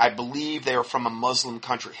correct. I believe they are from a Muslim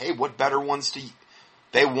country. Hey, what better ones to...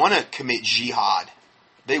 They want to commit jihad.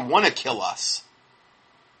 They want to kill us.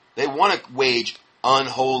 They want to wage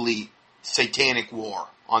unholy satanic war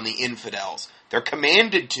on the infidels. They're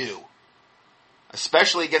commanded to.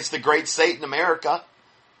 Especially against the great Satan America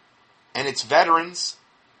and its veterans.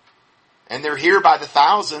 And they're here by the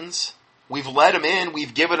thousands. We've let them in.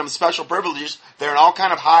 We've given them special privileges. They're in all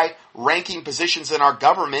kind of high-ranking positions in our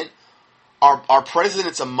government. Our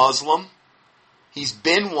president's a Muslim. He's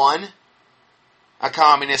been one. A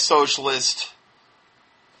communist, socialist,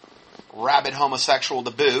 rabid homosexual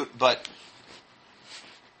to boot. But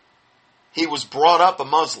he was brought up a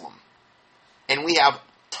Muslim. And we have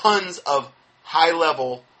tons of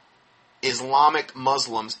high-level Islamic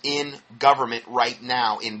Muslims in government right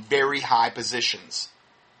now in very high positions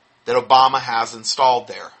that Obama has installed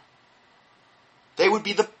there. They would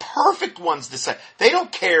be the perfect ones to say. They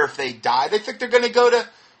don't care if they die. They think they're going to go to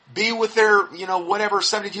be with their, whatever,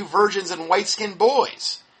 72 virgins and white-skinned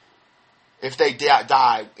boys if they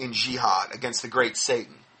die in jihad against the great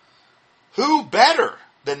Satan. Who better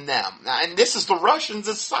than them? And this is the Russians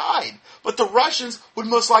aside. But the Russians would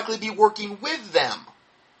most likely be working with them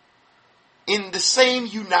in the same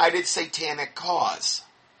united satanic cause.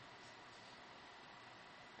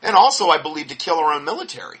 And also, I believe, to kill our own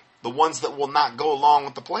military. The ones that will not go along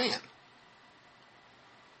with the plan.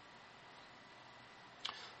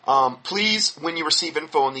 Please, when you receive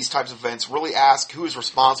info on these types of events, really ask who is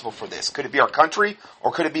responsible for this. Could it be our country,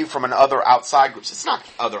 or could it be from other outside groups? It's not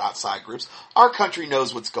other outside groups. Our country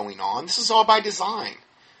knows what's going on. This is all by design.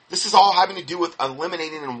 This is all having to do with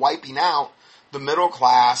eliminating and wiping out the middle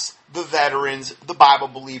class, the veterans, the Bible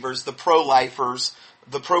believers, the pro-lifers,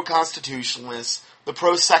 the pro-constitutionalists, the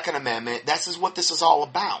pro-Second Amendment. This is what this is all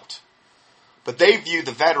about. But they view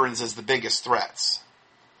the veterans as the biggest threats.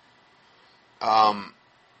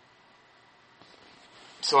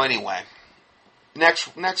 So anyway, next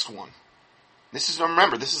one. These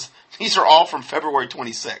are all from February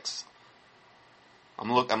 26th.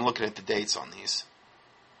 I'm looking at the dates on these.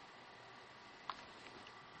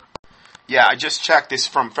 Yeah, I just checked this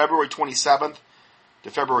from February 27th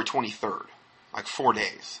to February 23rd. Like 4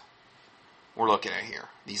 days. We're looking at here.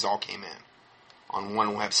 These all came in on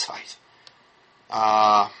one website.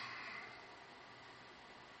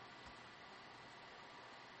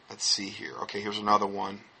 Let's see here. Okay, here's another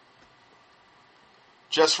one.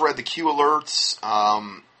 Just read the Q alerts.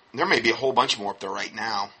 There may be a whole bunch more up there right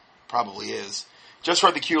now. Probably is. Just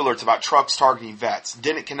read the Q alerts about trucks targeting vets.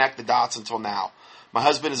 Didn't connect the dots until now. My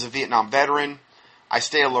husband is a Vietnam veteran. I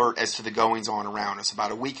stay alert as to the goings on around us.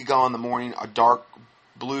 About a week ago in the morning, a dark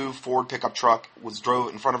blue Ford pickup truck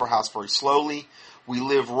drove in front of our house very slowly. We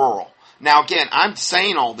live rural. Now again, I'm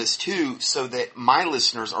saying all this too so that my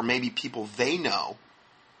listeners, or maybe people they know,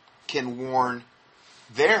 can warn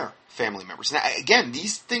their family members. Now again,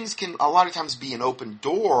 these things can a lot of times be an open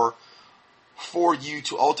door for you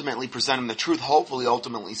to ultimately present them the truth, hopefully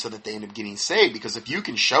ultimately so that they end up getting saved. Because if you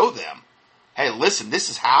can show them, hey, listen, this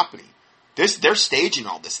is happening. They're staging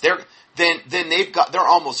all this. Then they're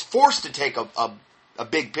almost forced to take a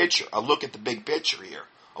big picture, a look at the big picture here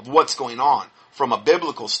of what's going on from a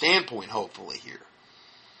biblical standpoint, hopefully here.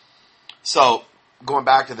 So, going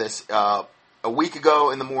back to this, a week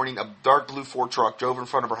ago in the morning, a dark blue Ford truck drove in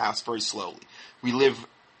front of our house very slowly. We live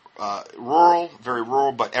rural, very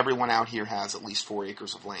rural, but everyone out here has at least 4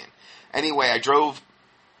 acres of land. Anyway, I drove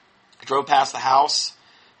past the house,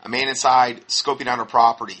 a man inside scoping out our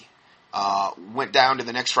property, went down to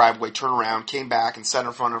the next driveway, turned around, came back, and sat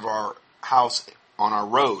in front of our house on our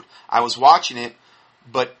road. I was watching it,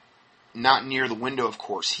 but not near the window, of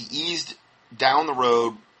course. He eased down the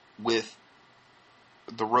road with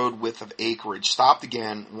the road width of acreage, stopped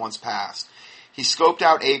again once passed. He scoped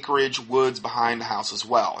out acreage, woods behind the house as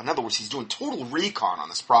well. In other words, he's doing total recon on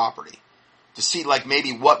this property to see like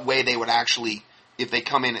maybe what way they would actually, if they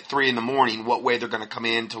come in at 3 in the morning, what way they're going to come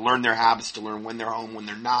in to learn their habits, to learn when they're home, when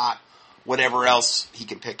they're not, whatever else he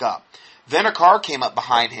can pick up. Then a car came up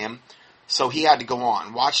behind him, so he had to go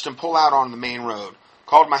on. Watched him pull out on the main road.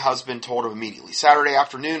 Called my husband, told him immediately. Saturday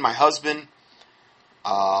afternoon, my husband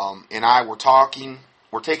and I were talking.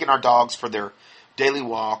 We're taking our dogs for their daily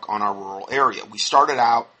walk on our rural area. We started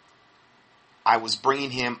out, I was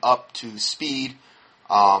bringing him up to speed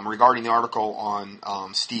regarding the article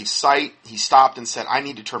on Steve's site. He stopped and said, I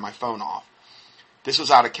need to turn my phone off. This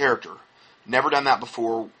was out of character. Never done that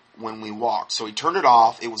before when we walked. So he turned it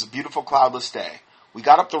off. It was a beautiful cloudless day. We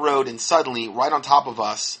got up the road and suddenly, right on top of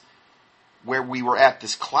us, where we were at,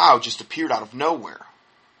 this cloud just appeared out of nowhere.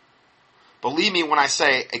 Believe me when I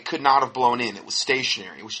say it could not have blown in. It was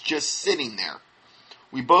stationary. It was just sitting there.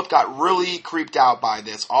 We both got really creeped out by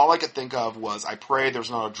this. All I could think of was, I pray there's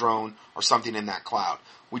not a drone or something in that cloud.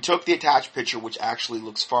 We took the attached picture, which actually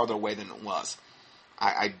looks farther away than it was.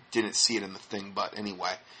 I didn't see it in the thing, but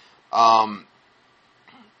anyway. My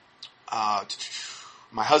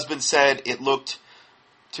husband said it looked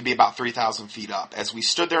to be about 3,000 feet up. As we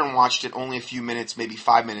stood there and watched it, only a few minutes, maybe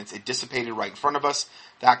 5 minutes, it dissipated right in front of us.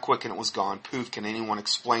 That quick and it was gone. Poof, can anyone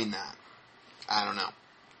explain that? I don't know.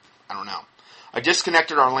 I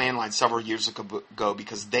disconnected our landline several years ago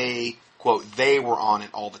because they, quote, they were on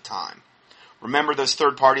it all the time. Remember those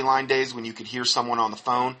third-party line days when you could hear someone on the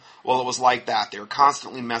phone? Well, it was like that. They were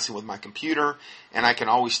constantly messing with my computer, and I can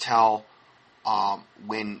always tell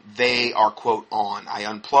when they are, quote, on. I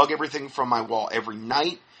unplug everything from my wall every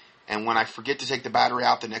night, and when I forget to take the battery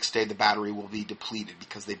out the next day, the battery will be depleted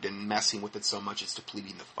because they've been messing with it so much it's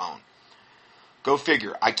depleting the phone. Go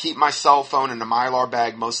figure. I keep my cell phone in a Mylar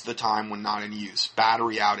bag most of the time when not in use.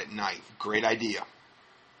 Battery out at night. Great idea.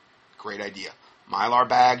 Great idea. Mylar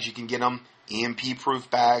bags, you can get them. EMP-proof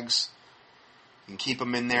bags. You can keep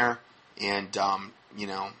them in there. And,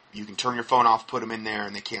 you can turn your phone off, put them in there,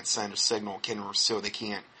 and they can't send a signal, so they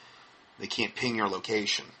can't ping your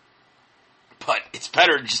location. But it's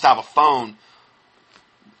better to just have a phone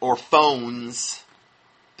or phones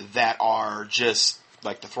that are just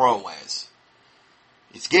like the throwaways.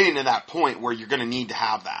 It's getting to that point where you're going to need to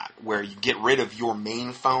have that, where you get rid of your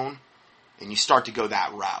main phone and you start to go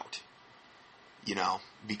that route,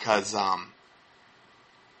 because,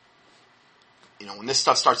 when this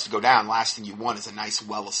stuff starts to go down, last thing you want is a nice,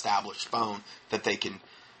 well-established phone that they can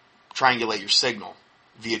triangulate your signal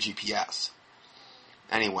via GPS.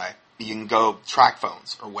 Anyway, you can go track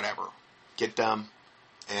phones or whatever, get them,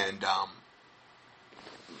 and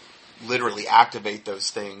literally activate those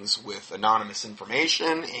things with anonymous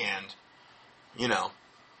information and,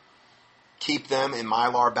 keep them in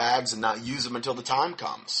Mylar bags and not use them until the time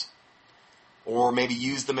comes. Or maybe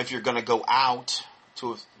use them if you're going to go out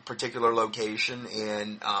to a particular location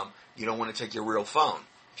and you don't want to take your real phone.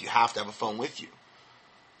 If you have to have a phone with you.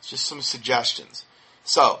 It's just some suggestions.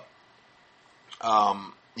 So,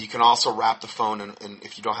 you can also wrap the phone, and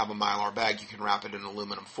if you don't have a Mylar bag, you can wrap it in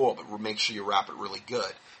aluminum foil, but make sure you wrap it really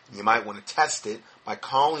good. You might want to test it by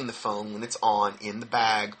calling the phone when it's on in the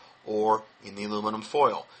bag or in the aluminum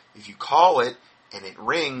foil. If you call it and it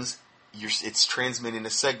rings, it's transmitting a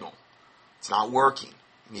signal. It's not working.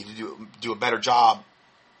 You need to do a better job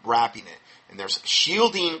wrapping it. And there's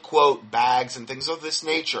shielding, quote, bags and things of this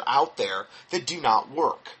nature out there that do not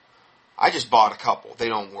work. I just bought a couple. They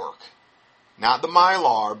don't work. Not the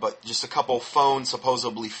Mylar, but just a couple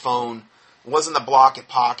supposedly phone. It wasn't the Block It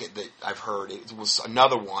Pocket that I've heard. It was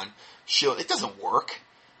another one. It doesn't work.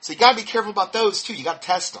 So you got to be careful about those too. You got to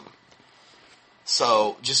test them.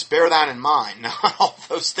 So just bear that in mind. Now, all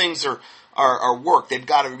those things are work. They've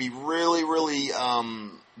got to be really, really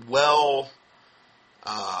well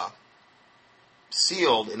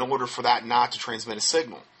sealed in order for that not to transmit a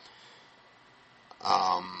signal.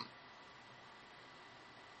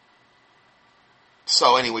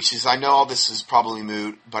 So anyway, she says, I know all this is probably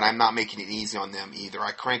moot, but I'm not making it easy on them either.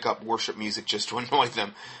 I crank up worship music just to annoy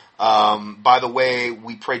them. By the way,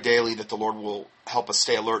 we pray daily that the Lord will help us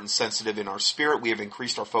stay alert and sensitive in our spirit. We have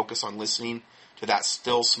increased our focus on listening to that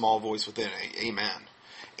still small voice within. Amen.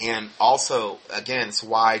 And also, again, it's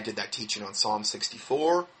why I did that teaching on Psalm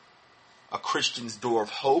 64, A Christian's Door of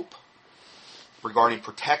Hope, regarding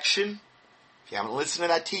protection. If you haven't listened to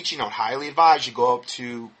that teaching, I would highly advise you go up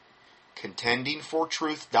to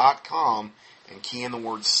contendingfortruth.com and key in the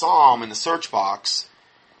word Psalm in the search box,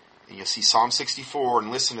 and you'll see Psalm 64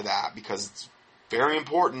 and listen to that, because it's very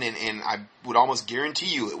important, and I would almost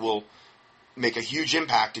guarantee you it will make a huge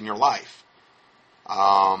impact in your life.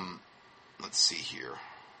 Let's see here.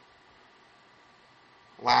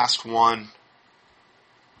 Last one.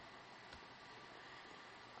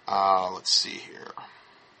 Let's see here.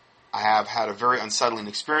 I have had a very unsettling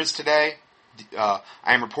experience today. I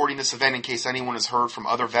am reporting this event in case anyone has heard from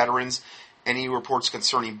other veterans any reports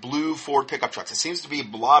concerning blue Ford pickup trucks. It seems to be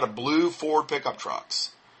a lot of blue Ford pickup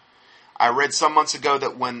trucks. I read some months ago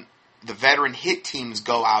that when the veteran hit teams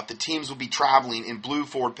go out, the teams will be traveling in blue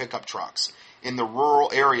Ford pickup trucks in the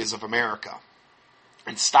rural areas of America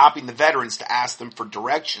and stopping the veterans to ask them for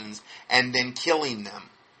directions and then killing them.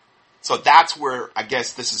 So that's where I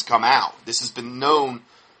guess this has come out. This has been known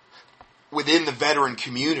within the veteran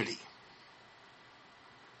community.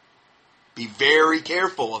 Be very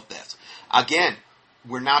careful of this. Again,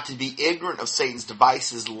 we're not to be ignorant of Satan's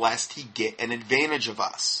devices lest he get an advantage of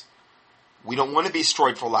us. We don't want to be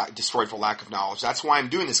destroyed for lack of knowledge. That's why I'm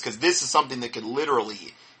doing this, because this is something that could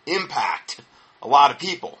literally impact a lot of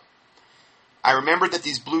people. I remembered that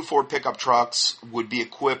these blue Ford pickup trucks would be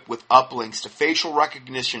equipped with uplinks to facial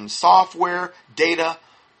recognition software,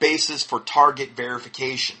 databases for target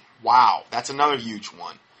verification. Wow, that's another huge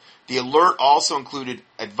one. The alert also included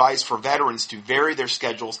advice for veterans to vary their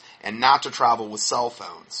schedules and not to travel with cell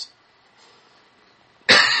phones.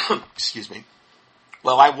 Excuse me.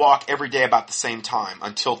 Well, I walk every day about the same time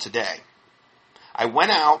until today. I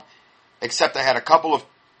went out, except I had a couple of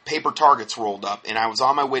paper targets rolled up, and I was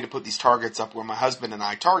on my way to put these targets up where my husband and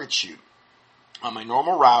I target shoot. On my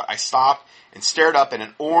normal route, I stopped and stared up at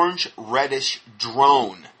an orange-reddish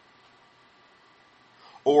drone.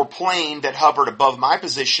 or plane that hovered above my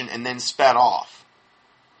position and then sped off.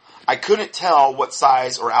 I couldn't tell what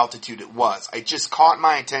size or altitude it was. It just caught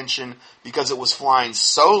my attention because it was flying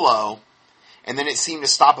so low, and then it seemed to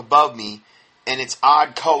stop above me, and its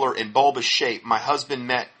odd color and bulbous shape. My husband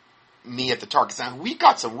met me at the target. Now, we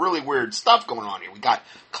got some really weird stuff going on here. We got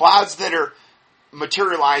clouds that are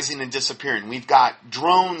materializing and disappearing. We've got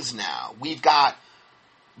drones now. We've got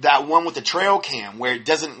that one with the trail cam where it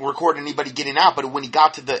doesn't record anybody getting out, but when he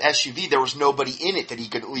got to the SUV, there was nobody in it that he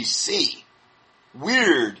could at least see.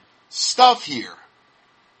 Weird stuff here.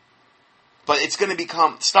 But it's going to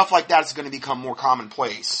become, stuff like that is going to become more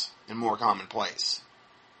commonplace and more commonplace.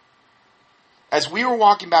 As we were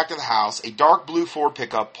walking back to the house, a dark blue Ford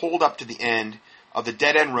pickup pulled up to the end of the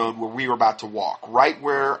dead-end road where we were about to walk, right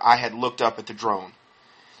where I had looked up at the drone.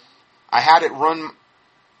 I had it run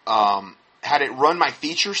my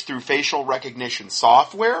features through facial recognition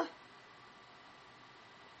software.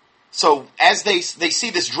 So as they see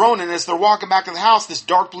this drone, and as they're walking back to the house, this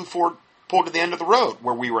dark blue Ford pulled to the end of the road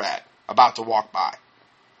where we were at, about to walk by.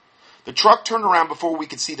 The truck turned around before we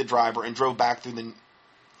could see the driver and drove back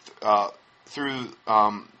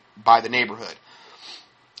by the neighborhood.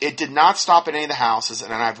 It did not stop at any of the houses,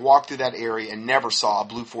 and I've walked through that area and never saw a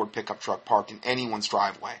blue Ford pickup truck parked in anyone's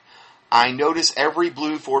driveway. I notice every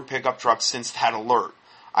blue Ford pickup truck since that alert.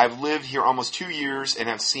 I've lived here almost 2 years and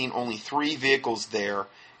have seen only 3 vehicles there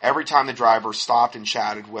every time the driver stopped and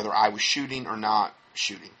chatted whether I was shooting or not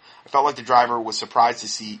shooting. I felt like the driver was surprised to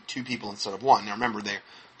see 2 people instead of 1. Now remember,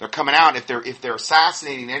 they're coming out. If they're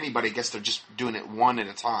assassinating anybody, I guess they're just doing it one at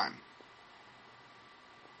a time.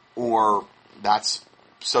 Or that's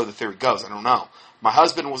so the theory goes. I don't know. My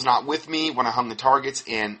husband was not with me when I hung the targets,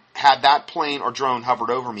 and had that plane or drone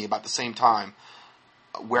hovered over me about the same time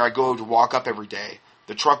where I go to walk up every day,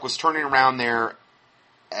 the truck was turning around there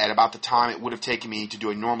at about the time it would have taken me to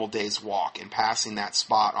do a normal day's walk and passing that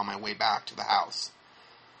spot on my way back to the house.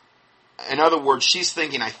 In other words, she's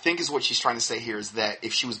thinking, I think is what she's trying to say here, is that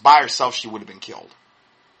if she was by herself, she would have been killed.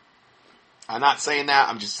 I'm not saying that.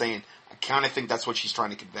 I'm just saying I kind of think that's what she's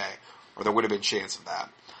trying to convey, or there would have been a chance of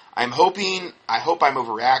that. I hope I'm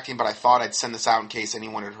overreacting, but I thought I'd send this out in case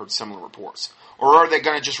anyone had heard similar reports. Or are they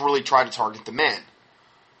going to just really try to target the men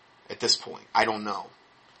at this point? I don't know.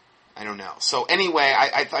 So anyway,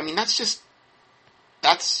 I mean,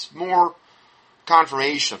 that's more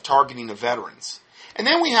confirmation of targeting the veterans. And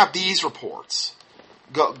then we have these reports,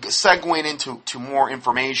 segueing into more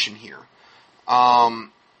information here. Well,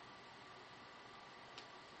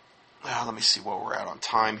 let me see where we're at on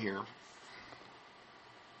time here.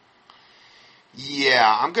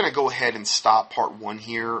 Yeah, I'm going to go ahead and stop part 1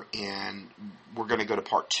 here, and we're going to go to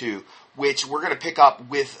part 2, which we're going to pick up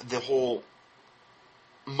with the whole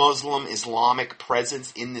Muslim Islamic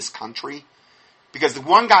presence in this country, because the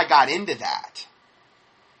one guy got into that.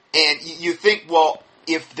 And you think, well,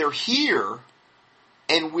 if they're here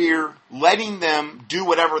and we're letting them do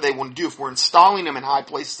whatever they want to do, if we're installing them in high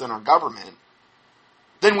places in our government,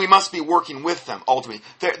 then we must be working with them, ultimately.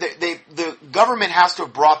 The government has to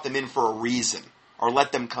have brought them in for a reason, or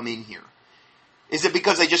let them come in here. Is it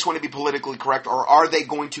because they just want to be politically correct, or are they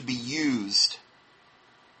going to be used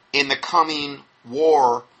in the coming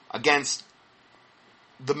war against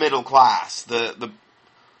the middle class, the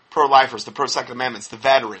pro-lifers, the pro-Second Amendments, the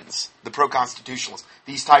veterans, the pro-constitutionalists,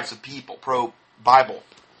 these types of people, pro-Bible?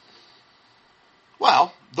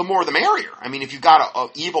 Well, the more the merrier. I mean, if you've got an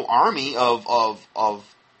evil army of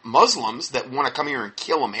Muslims that want to come here and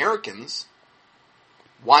kill Americans,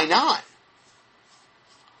 why not?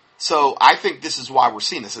 So I think this is why we're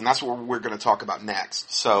seeing this, and that's what we're going to talk about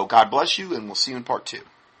next. So God bless you, and we'll see you in part 2.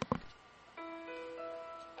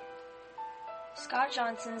 Scott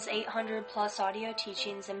Johnson's 800-plus audio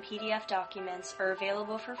teachings and PDF documents are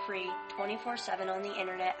available for free 24/7 on the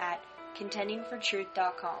internet at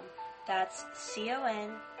contendingfortruth.com. That's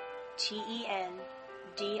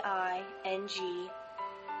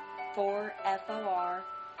CONTENDING4FOR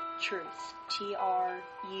truth, TRUTH.com.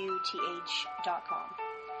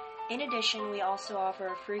 In addition, we also offer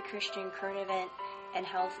a free Christian current event and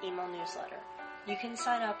health email newsletter. You can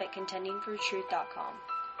sign up at contendingfortruth.com.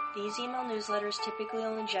 These email newsletters typically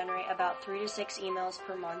only generate about 3 to 6 emails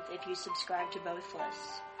per month if you subscribe to both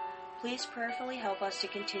lists. Please prayerfully help us to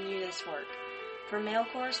continue this work. For mail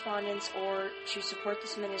correspondence or to support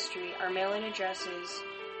this ministry, our mailing address is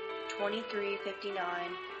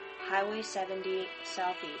 2359 Highway 70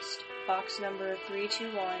 Southeast, box number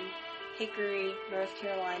 321, Hickory, North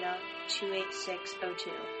Carolina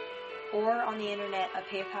 28602. Or on the internet, a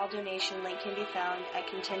PayPal donation link can be found at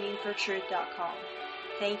contendingfortruth.com.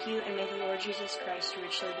 Thank you, and may the Lord Jesus Christ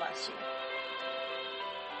richly bless you.